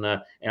years, and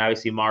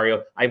obviously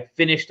Mario. I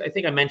finished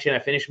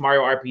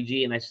Mario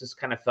RPG, and I just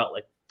kind of felt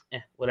like,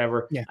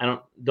 whatever. Yeah. I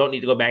don't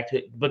need to go back to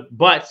it.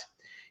 But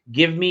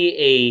give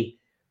me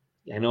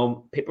I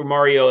know Paper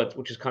Mario,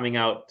 which is coming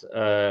out.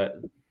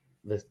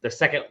 The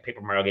second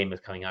Paper Mario game is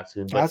coming out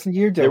soon.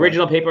 The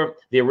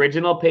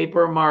original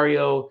Paper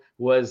Mario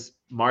was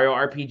Mario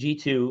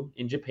RPG 2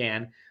 in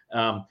Japan.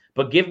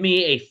 But give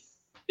me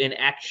an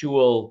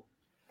actual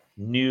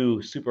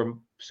new Super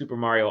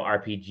Mario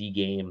RPG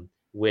game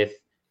with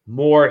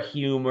more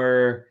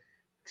humor,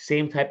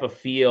 same type of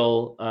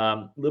feel,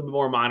 a little bit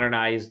more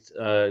modernized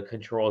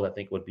controls. I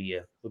think would be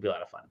a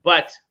lot of fun.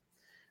 But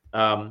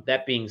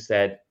that being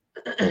said,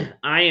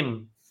 I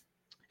am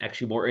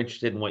actually more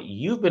interested in what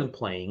you've been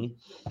playing,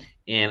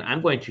 and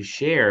I'm going to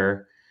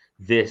share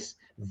this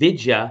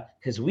vidya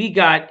because we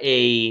got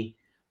a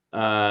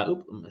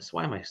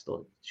why am I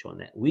still showing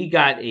that? We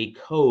got a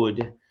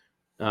code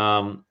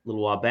a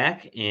little while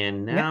back,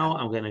 and now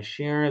I'm going to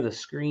share the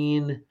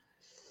screen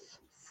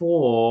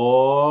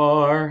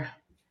for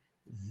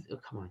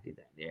come on, do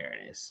that. There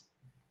it is.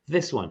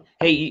 This one.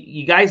 Hey,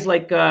 you guys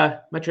like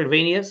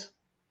Metroidvanias?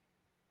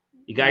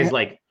 You guys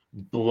like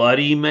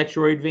bloody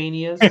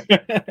Metroidvanias?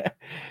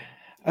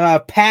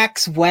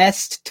 PAX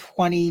West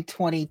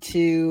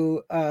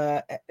 2022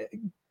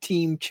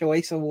 Team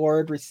Choice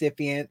Award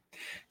recipient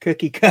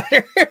Cookie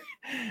Cutter.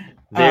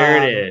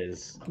 There it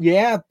is.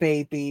 Yeah,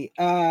 baby.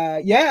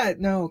 Yeah,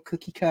 no,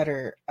 Cookie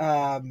Cutter.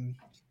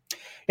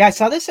 Yeah, I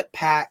saw this at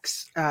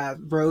PAX.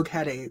 Rogue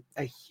had a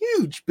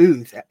huge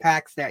booth at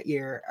PAX that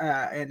year,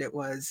 and it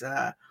was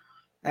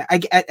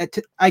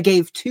I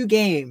gave 2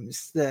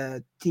 games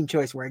the Team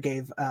Choice where I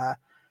gave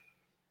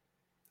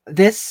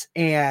this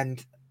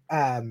and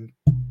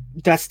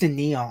Dust and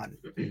Neon.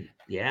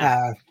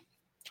 Yeah.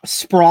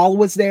 Sprawl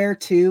was there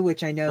too,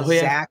 which I know Oh,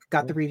 yeah. Zach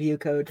got the review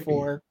code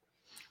for.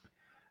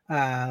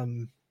 Yeah,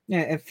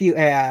 a few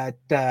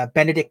the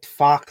Benedict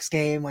Fox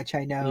game, which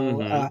I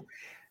know,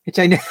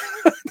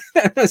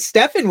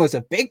 Stefan was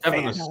a big Evan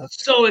fan was of.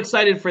 so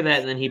excited for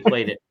that, and then he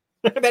played it.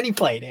 Then he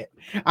played it.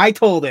 I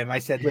told him, I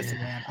said, "Listen,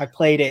 man, I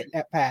played it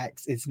at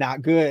PAX. It's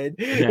not good.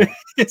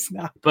 It's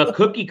not." But good.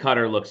 Cookie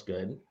Cutter looks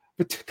good.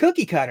 But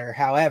Cookie Cutter,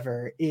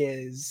 however,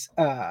 is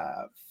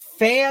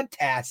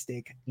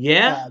fantastic.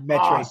 Yeah.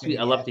 Metroidvania. Sweet.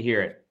 I love to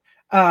hear it.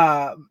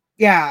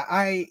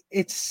 Yeah,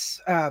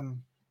 it's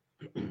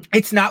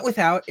not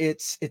without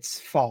its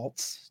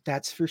faults,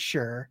 that's for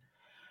sure.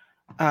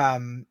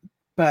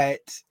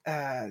 But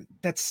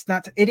that's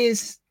not. It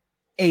is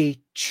a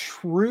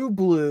true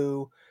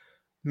blue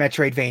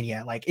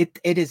Metroidvania. Like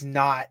it is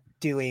not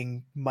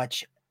doing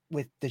much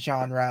with the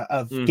genre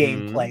of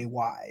gameplay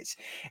wise.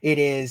 It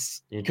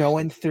is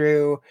going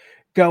through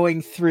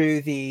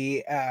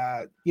the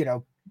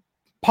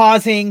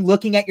pausing,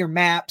 looking at your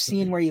map,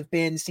 seeing where you've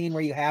been, seeing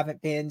where you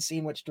haven't been,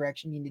 seeing which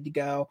direction you need to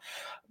go,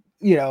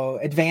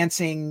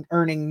 advancing,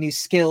 earning new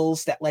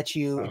skills that let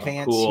you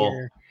advance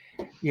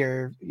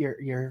your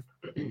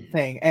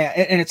thing.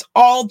 And it's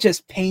all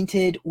just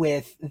painted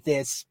with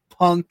this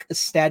punk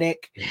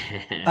aesthetic.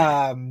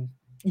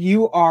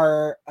 You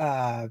are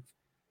a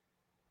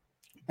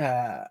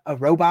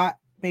robot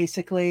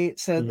basically,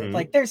 so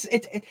like there's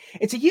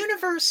it's a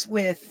universe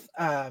with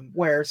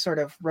where sort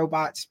of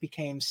robots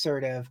became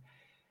sort of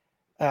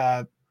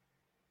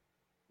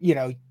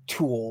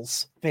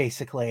tools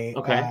basically.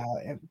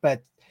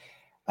 But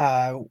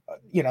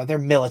they're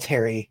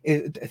military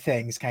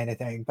things kind of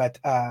thing. But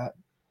a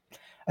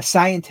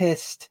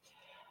scientist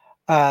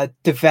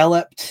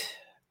developed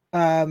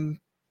the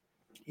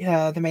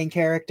main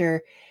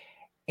character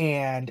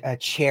and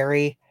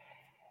Cherry,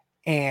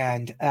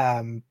 and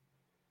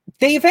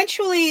they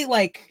eventually,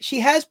 like,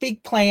 she has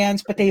big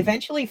plans, but they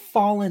eventually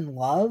fall in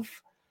love.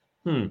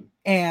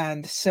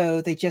 And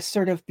so they just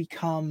sort of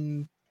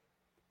become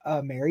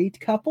a married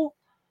couple.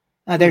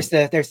 There's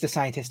the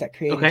scientist that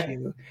created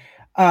you.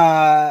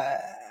 Yeah,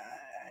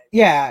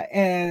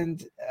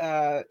 and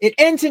it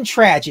ends in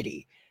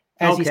tragedy,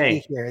 as you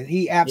see here.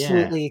 He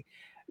absolutely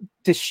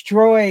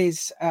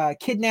destroys,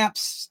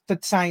 kidnaps the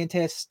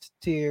scientist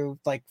to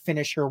like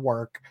finish her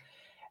work,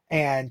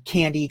 and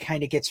Candy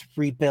kind of gets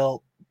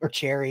rebuilt, or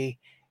Cherry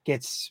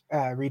gets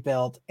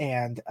rebuilt,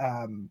 and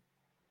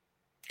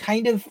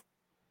kind of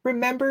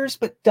remembers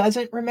but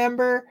doesn't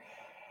remember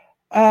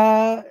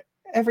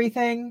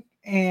everything,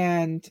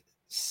 and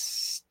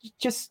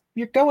just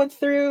you're going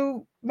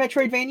through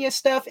Metroidvania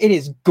stuff. It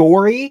is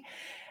gory.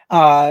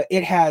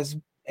 It has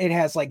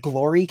like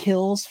glory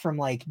kills from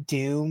like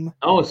Doom.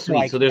 Oh, sweet.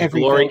 Like so there's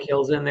glory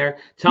kills in there.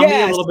 Tell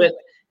me a little bit.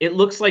 It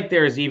looks like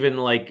there's even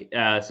like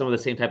some of the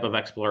same type of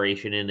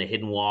exploration in the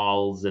hidden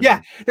walls. And...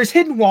 Yeah, there's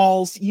hidden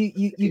walls.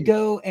 You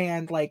go,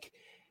 and like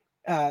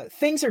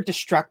things are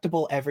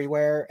destructible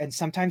everywhere, and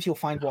sometimes you'll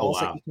find walls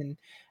that you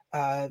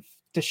can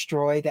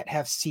destroy that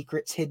have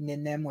secrets hidden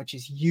in them, which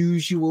is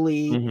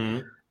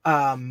usually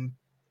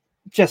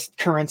just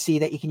currency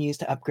that you can use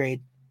to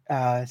upgrade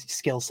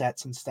skill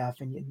sets and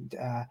stuff, and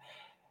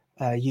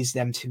use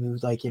them to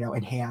like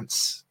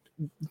enhance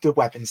the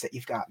weapons that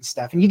you've got and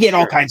stuff. And you get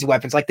all kinds of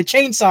weapons, like the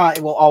chainsaw.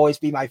 It will always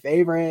be my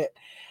favorite.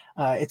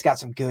 It's got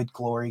some good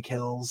glory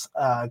kills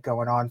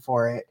going on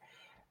for it.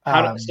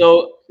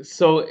 So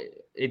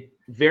it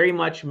very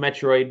much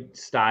Metroid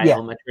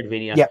style,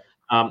 Metroidvania. Yep.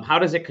 How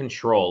does it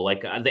control?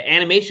 Like the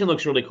animation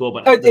looks really cool,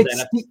 but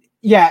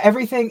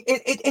everything.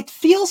 It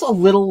feels a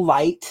little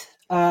light,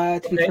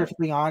 to be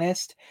perfectly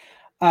honest.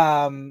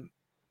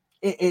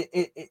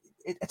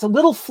 It's a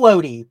little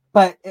floaty,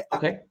 but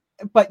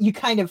you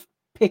kind of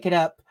pick it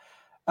up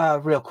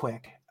real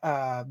quick.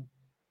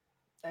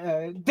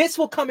 This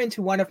will come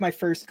into one of my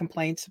first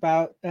complaints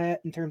about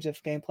in terms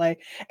of gameplay,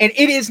 and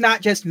it is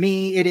not just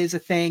me, it is a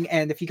thing.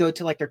 And if you go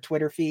to like their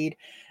Twitter feed,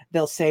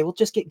 they'll say, well,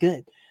 just get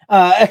good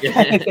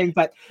kind of thing.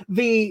 But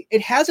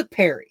it has a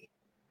parry.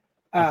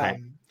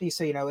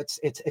 So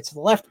it's the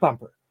left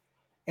bumper,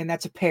 and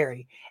that's a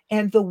parry,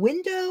 and the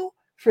window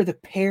for the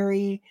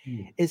parry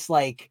is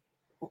like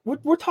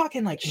we're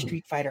talking like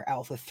Street Fighter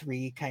Alpha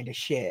 3 kind of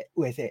shit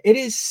with it. It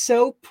is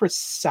so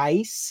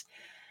precise.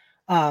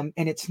 And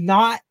it's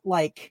not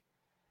like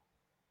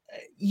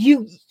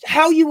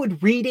how you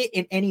would read it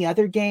in any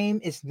other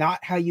game is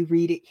not how you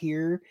read it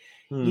here.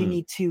 You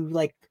need to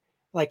like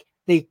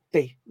they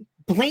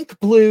blink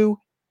blue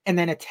and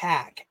then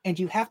attack, and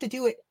you have to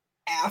do it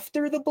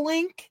after the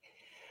blink,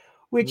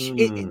 which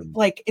it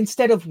like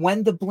instead of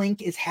when the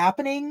blink is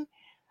happening.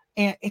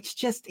 and it's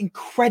just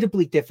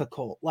incredibly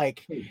difficult.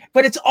 Like,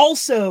 but it's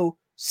also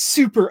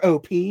super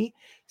OP.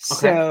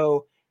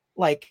 So,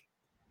 like,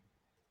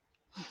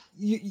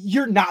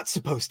 you're not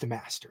supposed to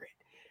master it.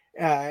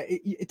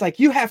 It's like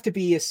you have to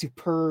be a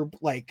superb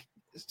like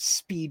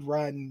speed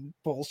run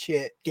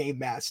bullshit game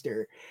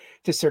master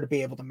to sort of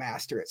be able to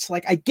master it. So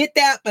like I get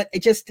that, but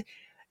it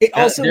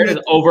also there is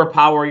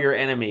overpower your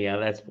enemy. Yeah,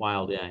 that's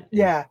wild.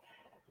 Yeah.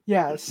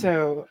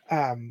 So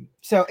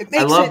it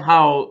makes I love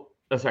how.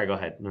 Oh, sorry. Go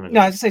ahead. No, I was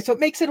gonna say, so it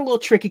makes it a little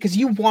tricky because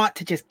you want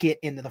to just get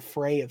into the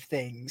fray of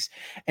things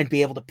and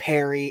be able to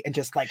parry and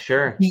just like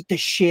beat the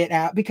shit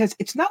out, because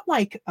it's not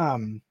like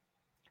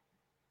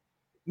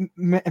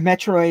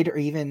Metroid or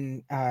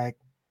even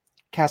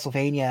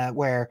Castlevania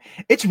where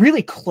it's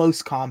really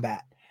close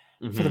combat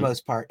for the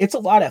most part. It's a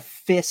lot of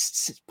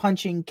fists,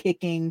 punching,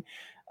 kicking.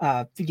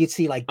 You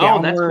see like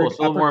downward. That's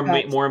cool. So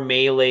more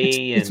melee.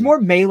 It's more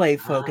melee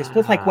focused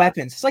with like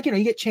weapons. It's like,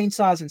 you get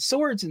chainsaws and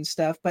swords and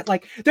stuff, but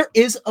like there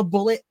is a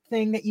bullet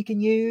thing that you can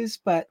use.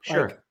 But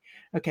like,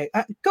 okay,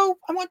 I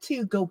want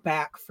to go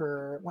back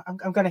for.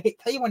 I'm gonna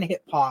tell you when to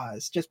hit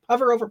pause. Just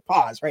hover over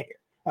pause right here.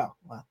 Oh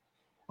well,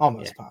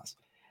 almost pause.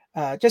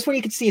 Just when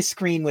you can see a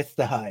screen with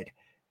the HUD.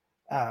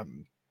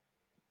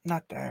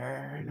 Not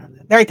there.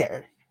 Right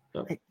there.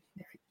 Oh.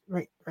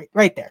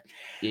 Right there.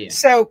 Yeah.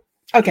 So,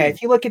 okay,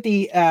 if you look at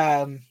the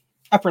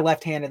upper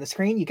left hand of the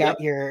screen, you got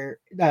your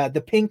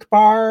the pink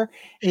bar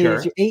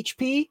is your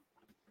HP.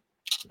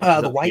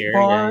 The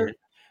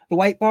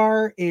white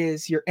bar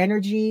is your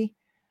energy.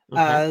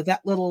 That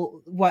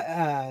little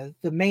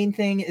the main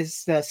thing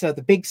is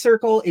the big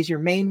circle is your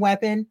main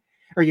weapon,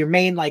 or your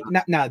main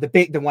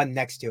the one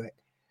next to it.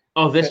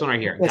 Oh, this one right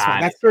here.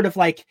 That's sort of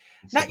like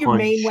not your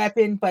main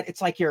weapon, but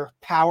it's like your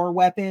power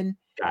weapon.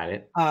 Got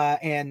it.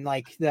 And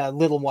like the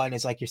little one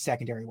is like your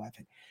secondary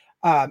weapon.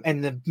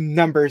 And the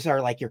numbers are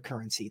like your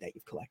currency that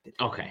you've collected.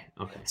 Okay.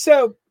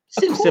 So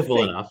seems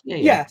simple enough.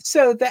 Yeah.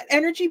 So that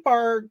energy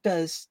bar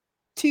does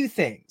two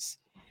things.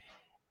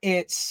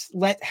 It's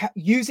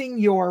using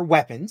your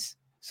weapons.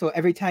 So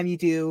every time you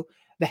do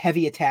the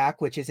heavy attack,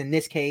 which is in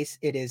this case,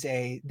 it is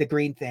the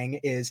green thing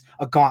is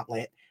a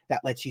gauntlet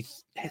that lets you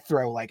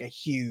throw like a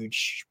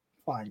huge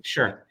punch.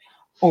 Sure.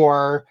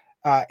 Or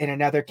in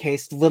another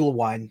case, little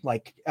one,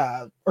 like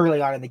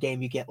early on in the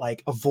game, you get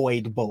like a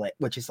void bullet,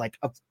 which is like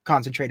a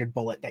concentrated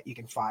bullet that you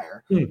can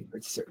fire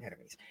for certain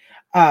enemies.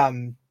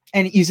 And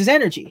it uses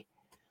energy.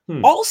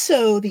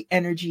 Also, the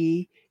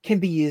energy can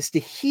be used to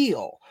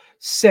heal.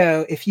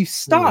 So if you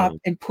stop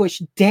and push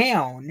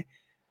down,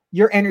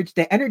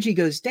 the energy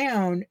goes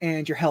down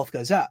and your health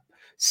goes up.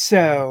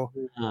 So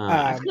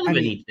that's kind of a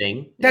neat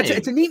thing.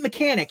 It's a neat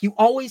mechanic. You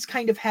always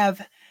kind of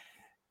have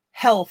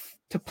health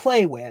to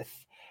play with,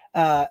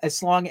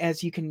 as long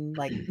as you can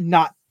like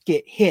not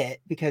get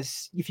hit,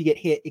 because if you get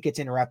hit, it gets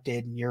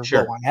interrupted and you're low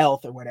on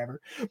health or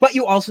whatever. But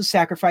you also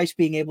sacrifice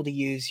being able to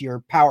use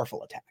your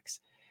powerful attacks.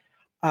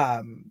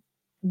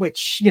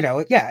 Which,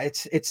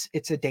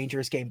 it's a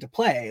dangerous game to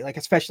play, like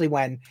especially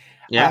when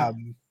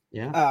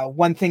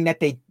one thing that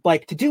they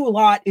like to do a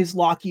lot is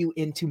lock you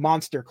into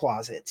monster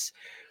closets,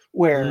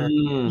 where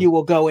you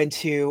will go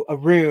into a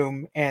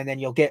room and then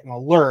you'll get an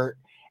alert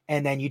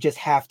and then you just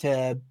have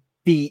to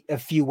beat a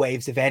few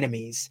waves of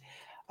enemies,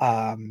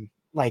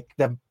 like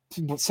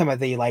some of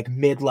the like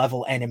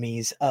mid-level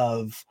enemies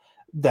of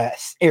the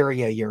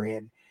area you're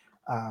in.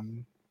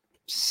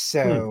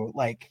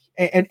 Like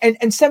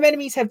and some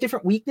enemies have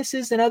different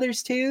weaknesses than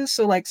others too.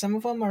 So like some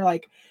of them are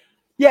like,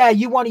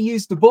 you want to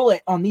use the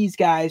bullet on these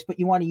guys, but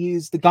you want to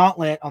use the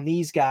gauntlet on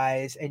these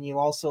guys, and you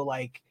also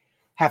like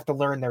have to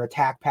learn their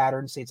attack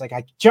patterns. So it's like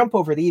I jump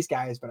over these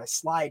guys, but I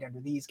slide under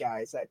these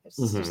guys.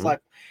 It's just like,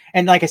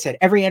 and like I said,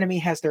 every enemy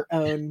has their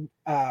own.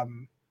 I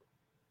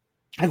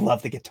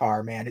love the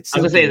guitar, man. It's so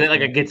I was gonna say, is that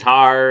like a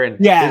guitar and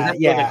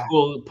like a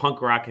cool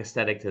punk rock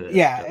aesthetic to this?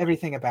 Yeah,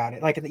 everything about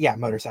it, like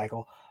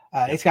motorcycle.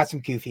 It's got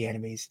some goofy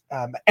enemies.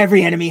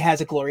 Every enemy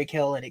has a glory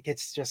kill, and it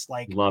gets just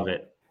like love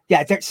it.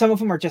 Yeah, some of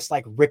them are just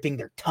like ripping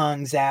their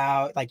tongues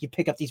out. Like you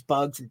pick up these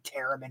bugs and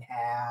tear them in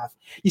half.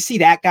 You see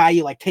that guy,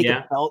 you like take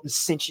a belt and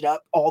cinch it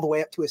up all the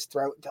way up to his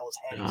throat until his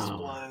head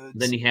explodes.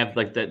 Then you have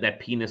like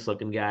that penis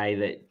looking guy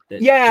that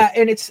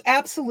and it's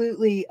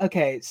absolutely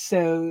okay.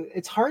 So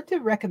it's hard to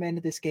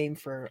recommend this game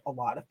for a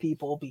lot of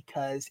people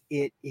because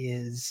it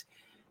is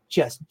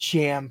just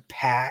jam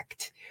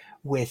packed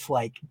with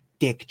like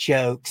dick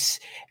jokes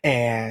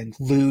and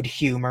lewd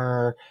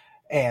humor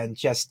and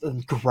just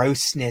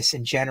grossness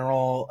in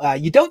general.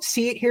 You don't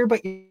see it here,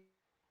 but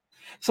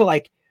so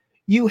like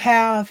you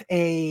have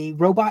a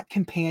robot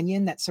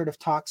companion that sort of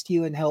talks to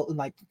you and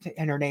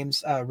her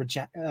name's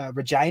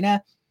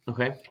Regina.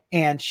 Okay.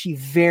 And she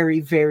very,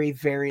 very,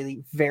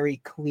 very,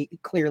 very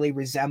clearly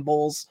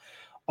resembles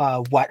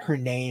what her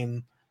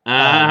name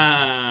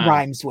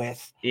rhymes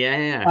with.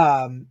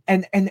 Yeah.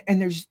 And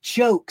there's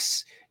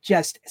jokes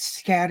just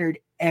scattered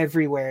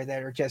everywhere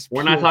that are just.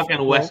 We're not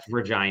talking West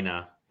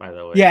Virginia, by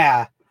the way.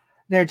 Yeah,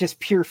 they're just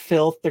pure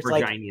filth. There's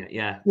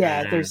Virginia,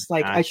 there's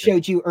like I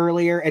showed you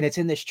earlier, and it's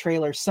in this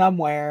trailer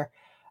somewhere.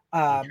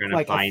 I'm trying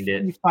to find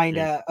it. You find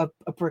a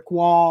brick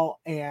wall,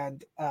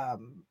 and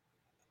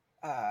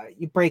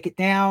you break it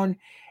down,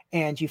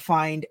 and you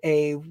find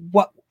the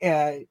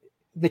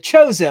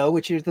Chozo,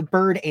 which is the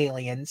bird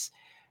aliens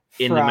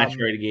in the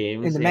Metroid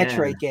games. In the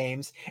Metroid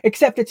games,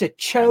 except it's a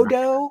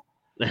Chodo,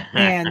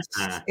 and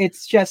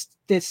it's just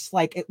this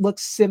like it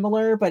looks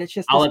similar, but it's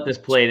just. I'll let this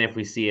play, and if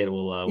we see it,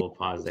 we'll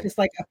pause there. It's just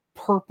like a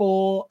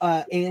purple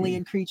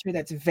alien creature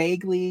that's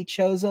vaguely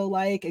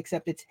Chozo-like,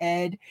 except its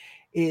head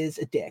is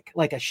a dick,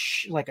 like a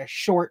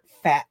short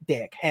fat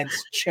dick, hence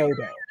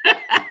Chodo.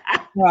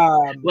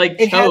 Like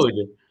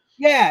Chode.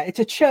 It's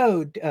a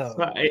Chode.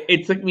 So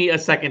it took me a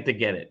second to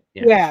get it.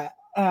 Yeah.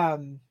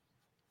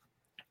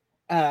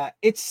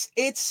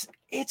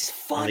 It's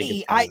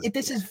funny.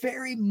 This is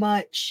very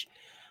much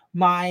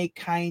my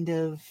kind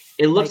of.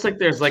 It looks like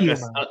there's like a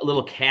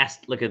little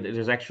cast,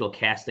 there's actual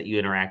cast that you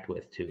interact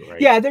with too, right?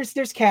 Yeah,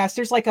 there's cast.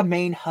 There's like a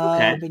main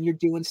hub, and you're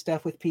doing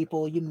stuff with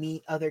people. You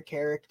meet other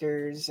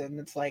characters, and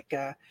it's like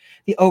the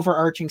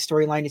overarching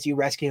storyline is you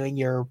rescuing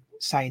your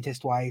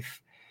scientist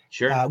wife,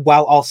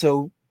 while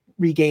also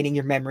regaining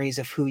your memories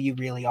of who you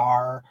really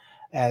are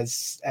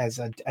as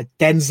a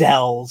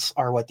Denzels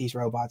are what these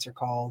robots are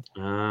called.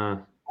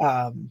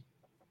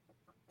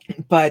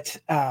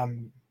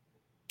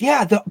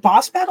 Yeah, the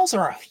boss battles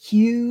are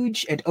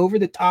huge and over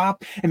the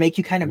top and make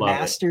you kind of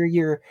master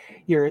your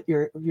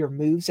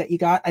moves that you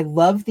got. I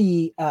love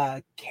the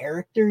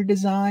character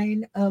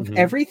design of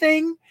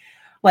everything,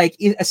 like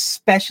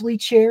especially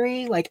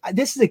Cherry. Like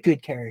this is a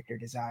good character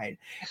design.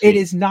 Sweet. It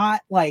is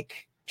not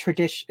like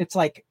tradition. It's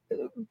like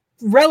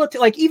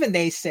relative, like even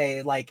they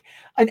say like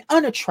an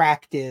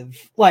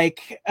unattractive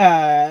like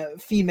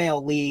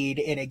female lead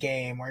in a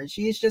game where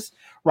she's just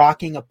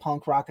rocking a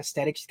punk rock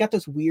aesthetic. She's got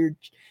those weird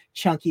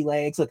chunky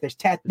legs. Look,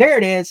 there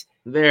it is.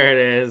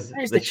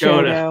 There's the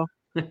Chodo.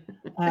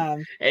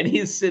 And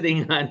he's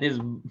sitting on his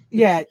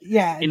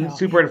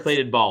super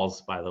inflated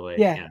balls, by the way.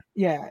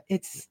 Yeah.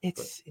 It's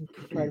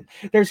incredible.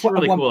 There's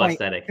really one cool point,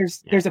 aesthetic.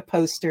 There's a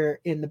poster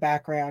in the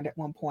background at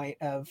one point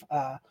of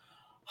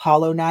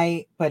Hollow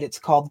Knight, but it's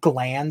called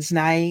Glands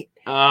Knight.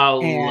 Oh,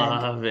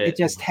 love it. It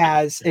just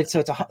has it's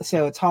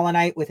Hollow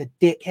Knight with a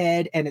dick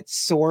head, and its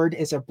sword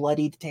is a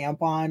bloodied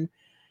tampon.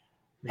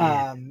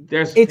 Man,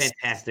 there's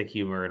fantastic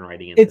humor in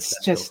writing. It's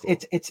just so cool.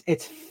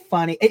 It's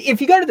funny.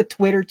 If you go to the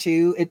Twitter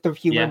too, the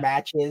humor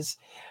matches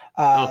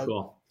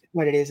cool.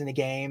 what it is in the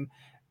game.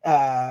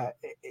 I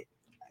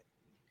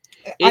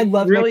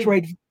love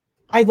Metroid.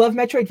 I love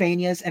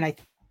Metroidvanias, and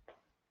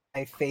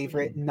my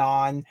favorite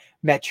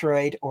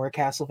non-Metroid or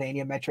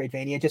Castlevania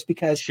Metroidvania, just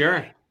because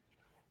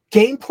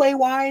gameplay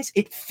wise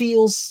it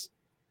feels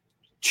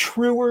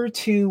truer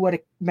to what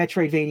a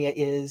Metroidvania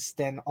is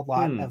than a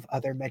lot of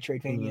other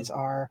Metroidvanias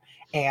are,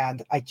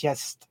 and I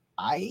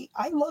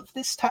love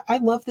this I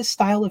love this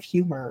style of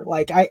humor.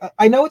 Like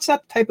I know it's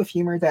not the type of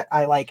humor that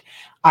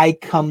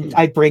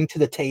I bring to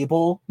the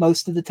table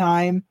most of the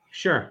time.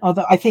 Sure.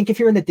 Although I think if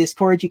you're in the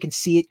Discord, you can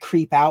see it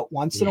creep out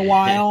once in a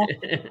while.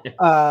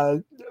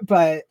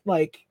 But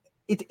like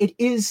it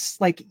is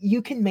like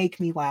you can make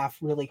me laugh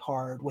really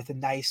hard with a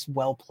nice,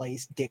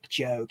 well-placed dick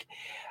joke.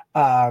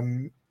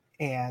 And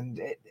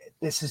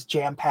this is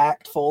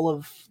jam-packed full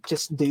of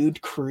just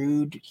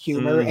crude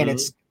humor, and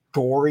it's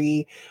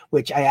gory,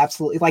 which I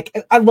absolutely like.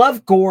 I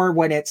love gore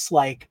when it's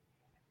like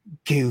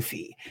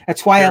goofy.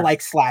 That's why I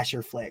like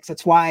slasher flicks.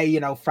 That's why,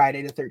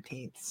 Friday the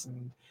 13th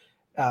and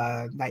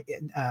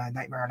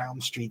Nightmare on Elm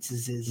Street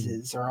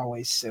are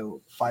always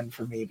so fun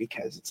for me,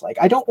 because it's like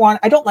I don't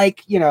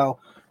like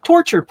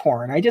torture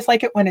porn. I just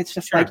like it when it's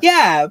just like,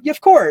 yeah,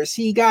 of course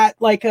he got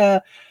like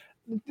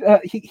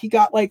he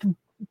got like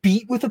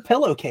beat with a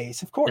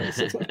pillowcase. Of course,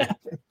 that's what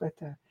happened. But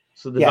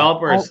so the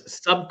developers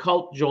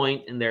Subcult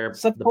Joint, and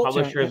the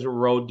publishers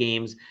Road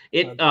Games.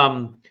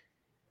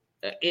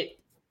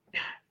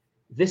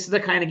 This is the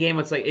kind of game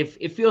it's like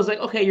it feels like,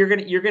 okay,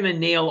 you're gonna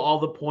nail all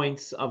the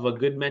points of a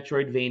good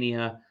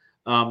Metroidvania.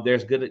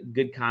 There's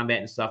good combat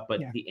and stuff,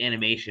 but the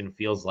animation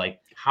feels like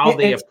how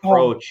they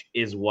approach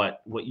is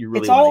what you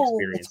really want to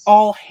experience. It's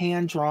all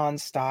hand-drawn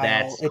style.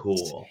 That's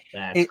cool.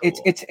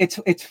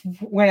 It's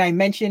when I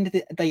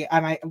mentioned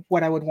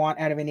what I would want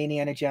out of an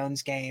Indiana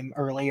Jones game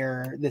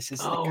earlier. This is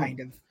the kind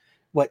of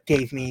what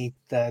gave me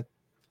the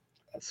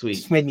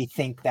made me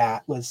think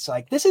that was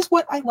like, this is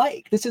what I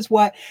like. This is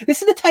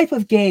the type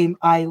of game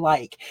I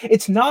like.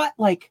 It's not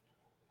like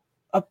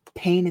a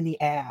pain in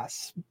the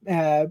ass,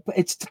 but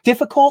it's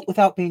difficult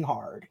without being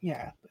hard.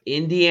 Yeah.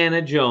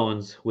 Indiana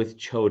Jones with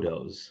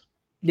Chodos.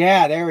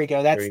 Yeah, there we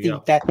go.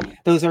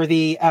 Those are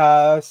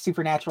the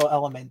supernatural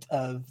element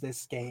of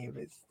this game.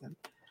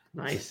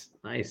 Nice.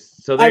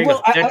 So there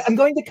I'm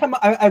going to come.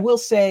 I will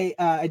say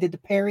I did the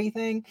parry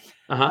thing.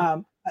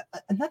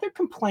 Another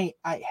complaint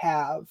I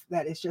have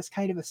that is just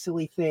kind of a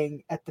silly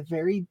thing at the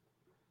very.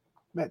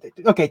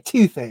 Okay,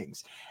 two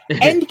things.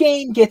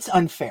 Endgame gets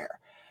unfair.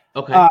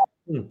 Okay.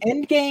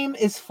 Endgame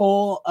is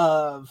full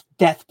of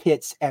death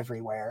pits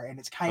everywhere, and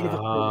it's kind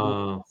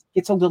of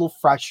it's a little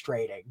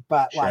frustrating.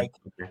 But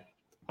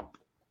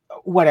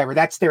whatever,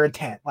 that's their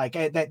intent. Like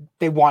that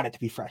they want it to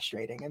be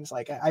frustrating. And it's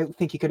like, I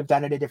think you could have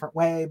done it a different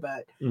way,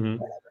 but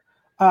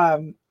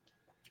whatever.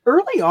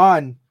 Early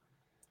on,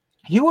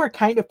 you are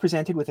kind of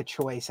presented with a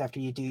choice after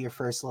you do your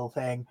first little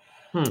thing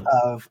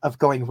of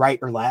going right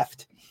or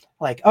left.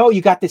 Like, oh,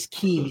 you got this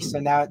key, so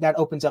now that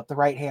opens up the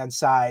right-hand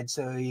side,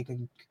 so you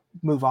can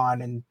move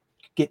on and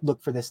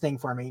look for this thing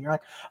for me. And you're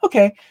like,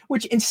 okay,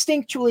 which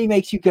instinctually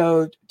makes you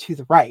go to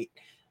the right.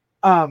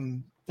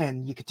 And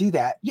you could do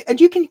that. And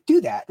you can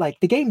do that. Like,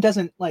 the game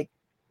isn't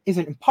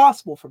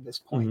impossible from this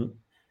point.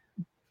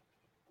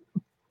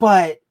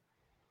 But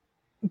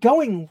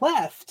going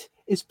left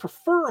is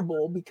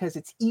preferable because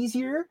it's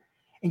easier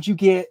and you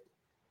get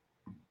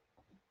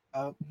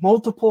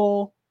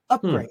multiple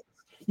upgrades.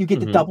 You get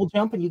the double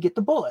jump and you get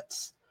the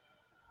bullets.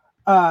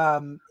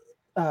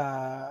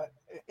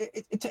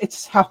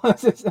 It's how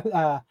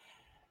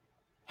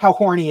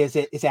horny is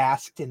it is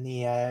asked in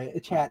the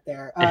chat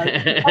there.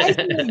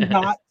 Surprisingly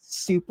not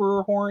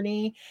super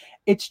horny.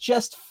 It's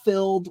just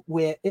filled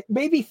with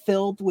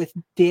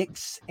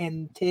dicks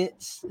and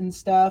tits and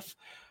stuff,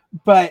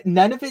 but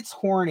none of it's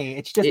horny.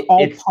 It's just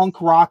all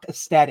punk rock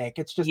aesthetic.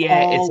 It's just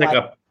all it's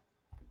like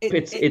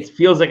it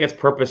feels like it's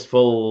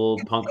purposeful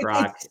punk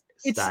rock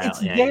style.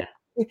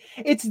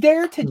 It's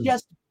there to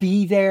just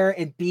be there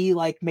and be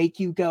like, make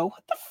you go,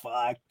 what the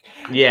fuck?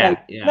 I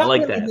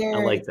like that. There.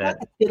 I like it's that. Not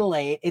to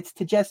titillate. It's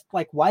to just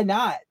like, why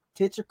not?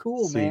 Tits are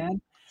cool, Sweet.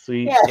 Man.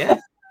 Sweet.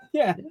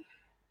 Yeah.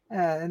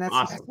 And that's,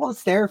 awesome. That's what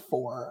it's there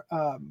for.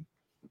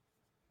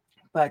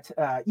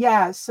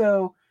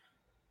 So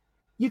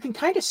you can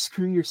kind of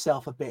screw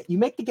yourself a bit. You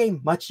make the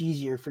game much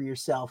easier for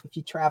yourself if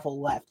you travel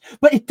left,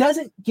 but it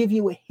doesn't give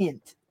you a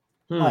hint.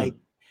 Like,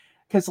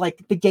 because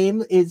like the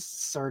game is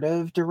sort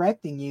of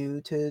directing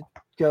you to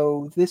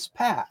go this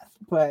path,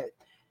 but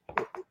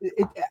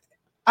it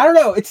I don't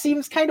know. It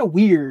seems kind of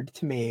weird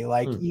to me.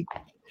 Like you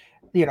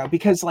know,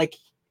 because like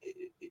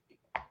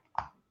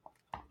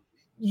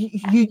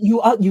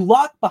you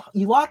lock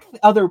the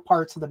other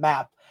parts of the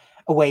map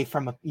away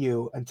from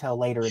you until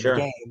later in the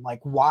game. Like,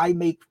 why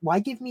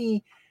give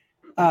me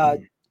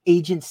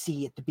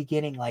agency at the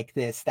beginning like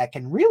this that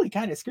can really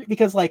kind of screw,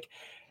 because like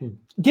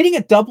getting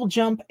a double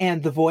jump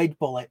and the void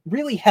bullet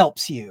really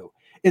helps you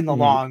in the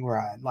long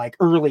run, like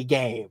early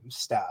game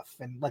stuff,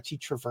 and lets you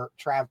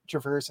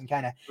traverse and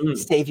kind of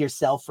save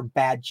yourself from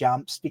bad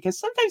jumps, because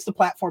sometimes the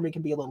platforming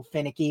can be a little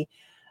finicky.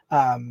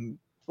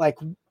 Like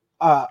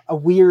a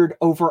weird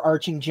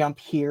overarching jump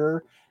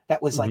here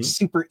that was like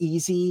super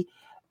easy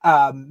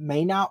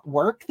may not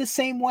work the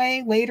same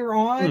way later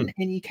on,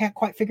 and you can't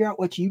quite figure out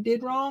what you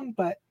did wrong.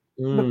 But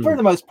for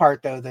the most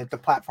part, though, the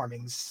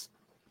platforming's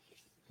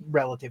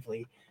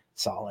relatively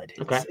solid.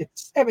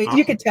 It's I mean, awesome.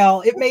 You could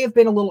tell it may have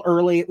been a little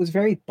early. It was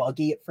very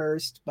buggy at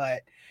first,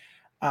 but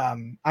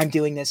I'm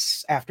doing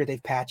this after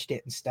they've patched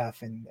it and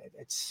stuff, and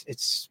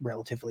it's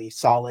relatively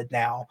solid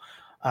now.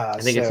 I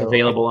think it's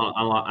available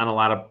on a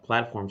lot of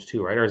platforms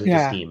too, right? Or is it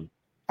just Steam?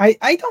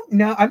 I don't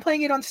know. I'm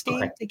playing it on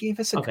Steam. They gave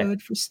us a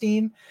code for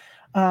Steam.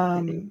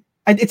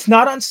 It's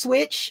not on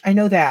Switch. I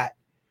know that.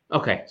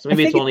 Okay, so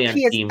maybe it's only on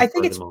Steam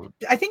for the moment.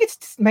 I think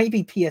it's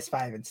maybe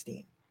PS5 and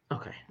Steam.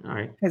 Okay, all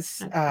right.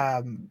 Because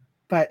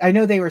but I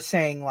know they were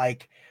saying,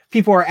 like,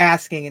 people were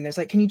asking, and there's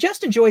like, can you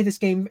just enjoy this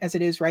game as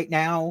it is right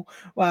now?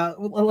 Well,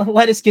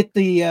 let us get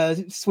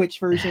the Switch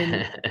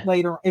version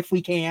later if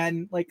we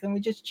can. Like, can we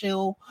just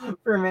chill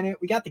for a minute?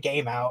 We got the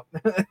game out.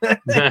 Great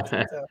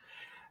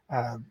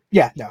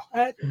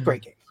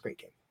game.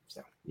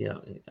 So yeah,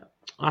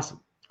 awesome.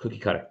 Cookie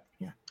cutter.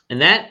 Yeah.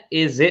 And that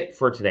is it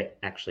for today,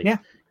 actually. Yeah.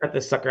 Got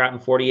this sucker out in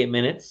 48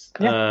 minutes.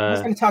 Yeah, I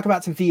was going to talk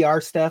about some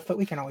VR stuff, but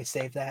we can always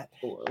save that.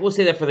 We'll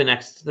save that for the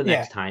next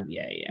time.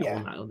 Yeah.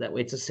 That way,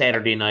 it's a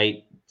Saturday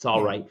night. It's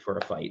all right for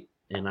a fight,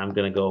 and I'm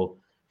going to go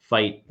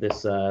fight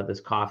this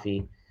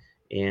coffee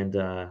and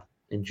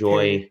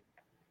enjoy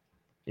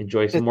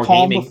some more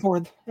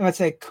gaming. Let's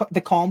say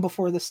the calm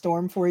before the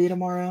storm for you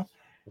tomorrow.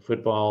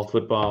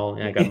 Football.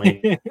 Yeah, I got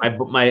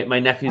my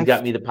nephew's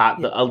got me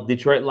the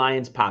Detroit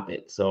Lions Pop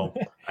It, so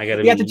I got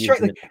to. Yeah,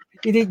 Detroit.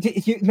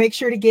 You make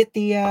sure to get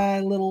the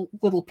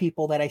little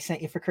people that I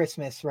sent you for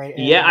Christmas, right?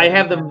 Yeah, I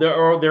have them.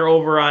 They're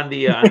over on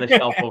the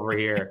shelf over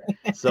here,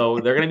 so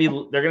they're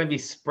gonna be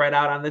spread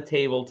out on the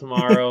table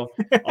tomorrow,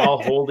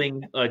 all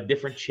holding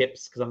different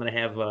chips, because we're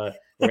gonna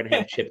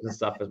have chips and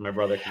stuff as my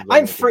brother comes over.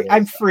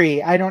 I'm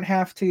free. I don't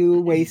have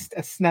to waste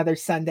another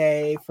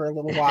Sunday for a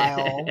little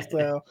while.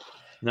 So.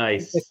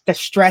 Nice. The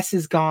stress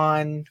is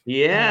gone.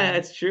 Yeah,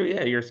 that's true.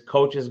 Yeah, your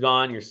coach is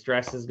gone. Your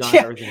stress is gone.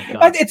 Yeah. Everything's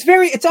gone. It's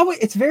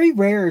very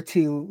rare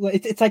to.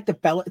 It's like the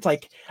bell. It's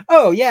like,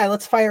 oh yeah,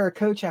 let's fire a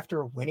coach after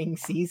a winning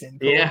season.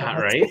 Cool. Yeah,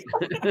 right.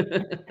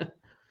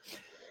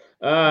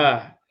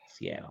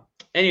 Seattle.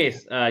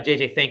 Anyways,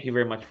 JJ, thank you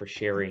very much for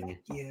sharing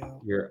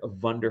your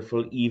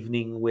wonderful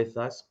evening with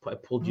us. I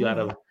pulled you out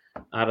of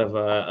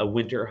a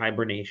winter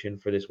hibernation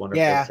for this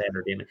wonderful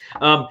Saturday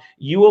night.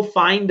 You will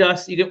find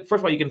us. First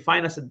of all, you can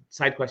find us at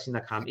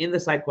sidequesting.com, in the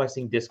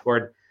SideQuesting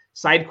Discord,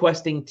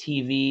 SideQuesting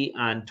TV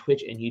on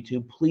Twitch and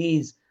YouTube.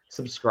 Please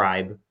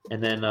subscribe,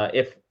 and then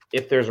if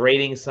if there's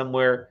ratings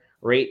somewhere,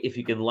 rate. If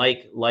you can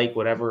like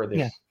whatever.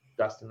 There's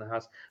dust in the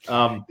house.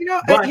 But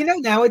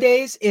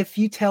nowadays, if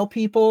you tell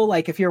people,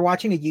 like if you're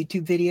watching a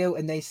YouTube video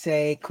and they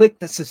say click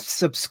the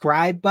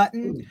subscribe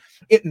button,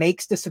 it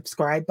makes the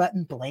subscribe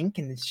button blink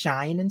and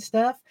shine and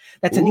stuff.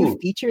 That's a new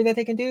feature that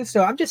they can do.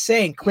 So I'm just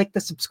saying, click the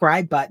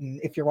subscribe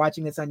button if you're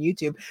watching this on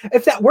YouTube.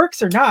 If that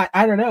works or not,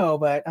 I don't know,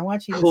 but I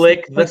want you to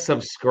click the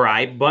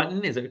subscribe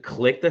button. Is it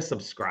click the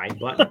subscribe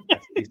button?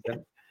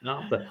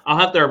 I'll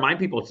have to remind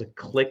people to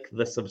click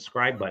the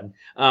subscribe button.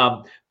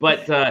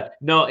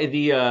 No,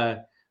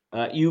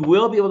 you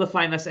will be able to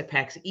find us at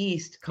PAX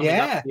East coming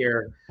up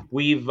here.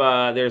 We've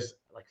there's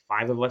like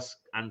 5 of us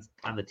on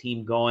the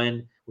team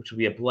going, which will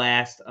be a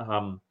blast.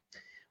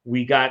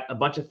 We got a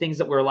bunch of things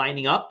that we're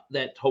lining up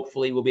that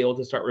hopefully we'll be able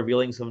to start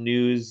revealing some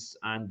news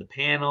on the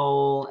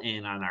panel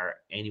and on our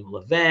annual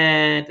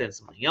event and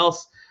something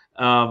else.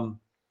 And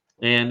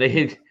they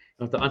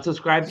have to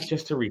unsubscribe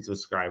just to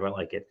resubscribe. I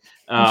like it.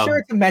 I'm sure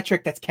it's a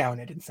metric that's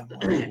counted in some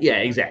way. Yeah,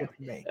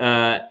 exactly.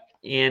 But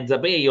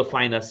yeah, you'll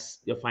find us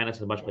in a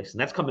bunch of places. And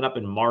that's coming up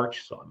in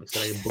March, so I'm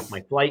excited to book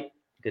my flight.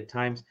 Good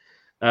times.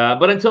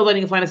 But until then,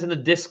 you can find us in the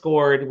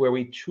Discord, where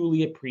we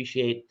truly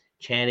appreciate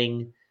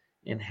chatting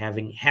and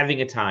having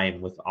a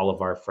time with all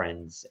of our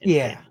friends and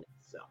family.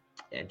 So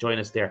join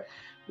us there.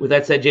 With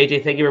that said,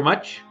 JJ, thank you very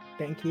much.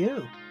 Thank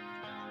you.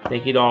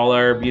 Thank you to all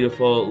our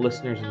beautiful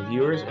listeners and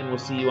viewers, and we'll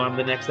see you on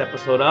the next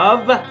episode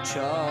of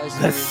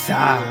The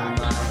Side.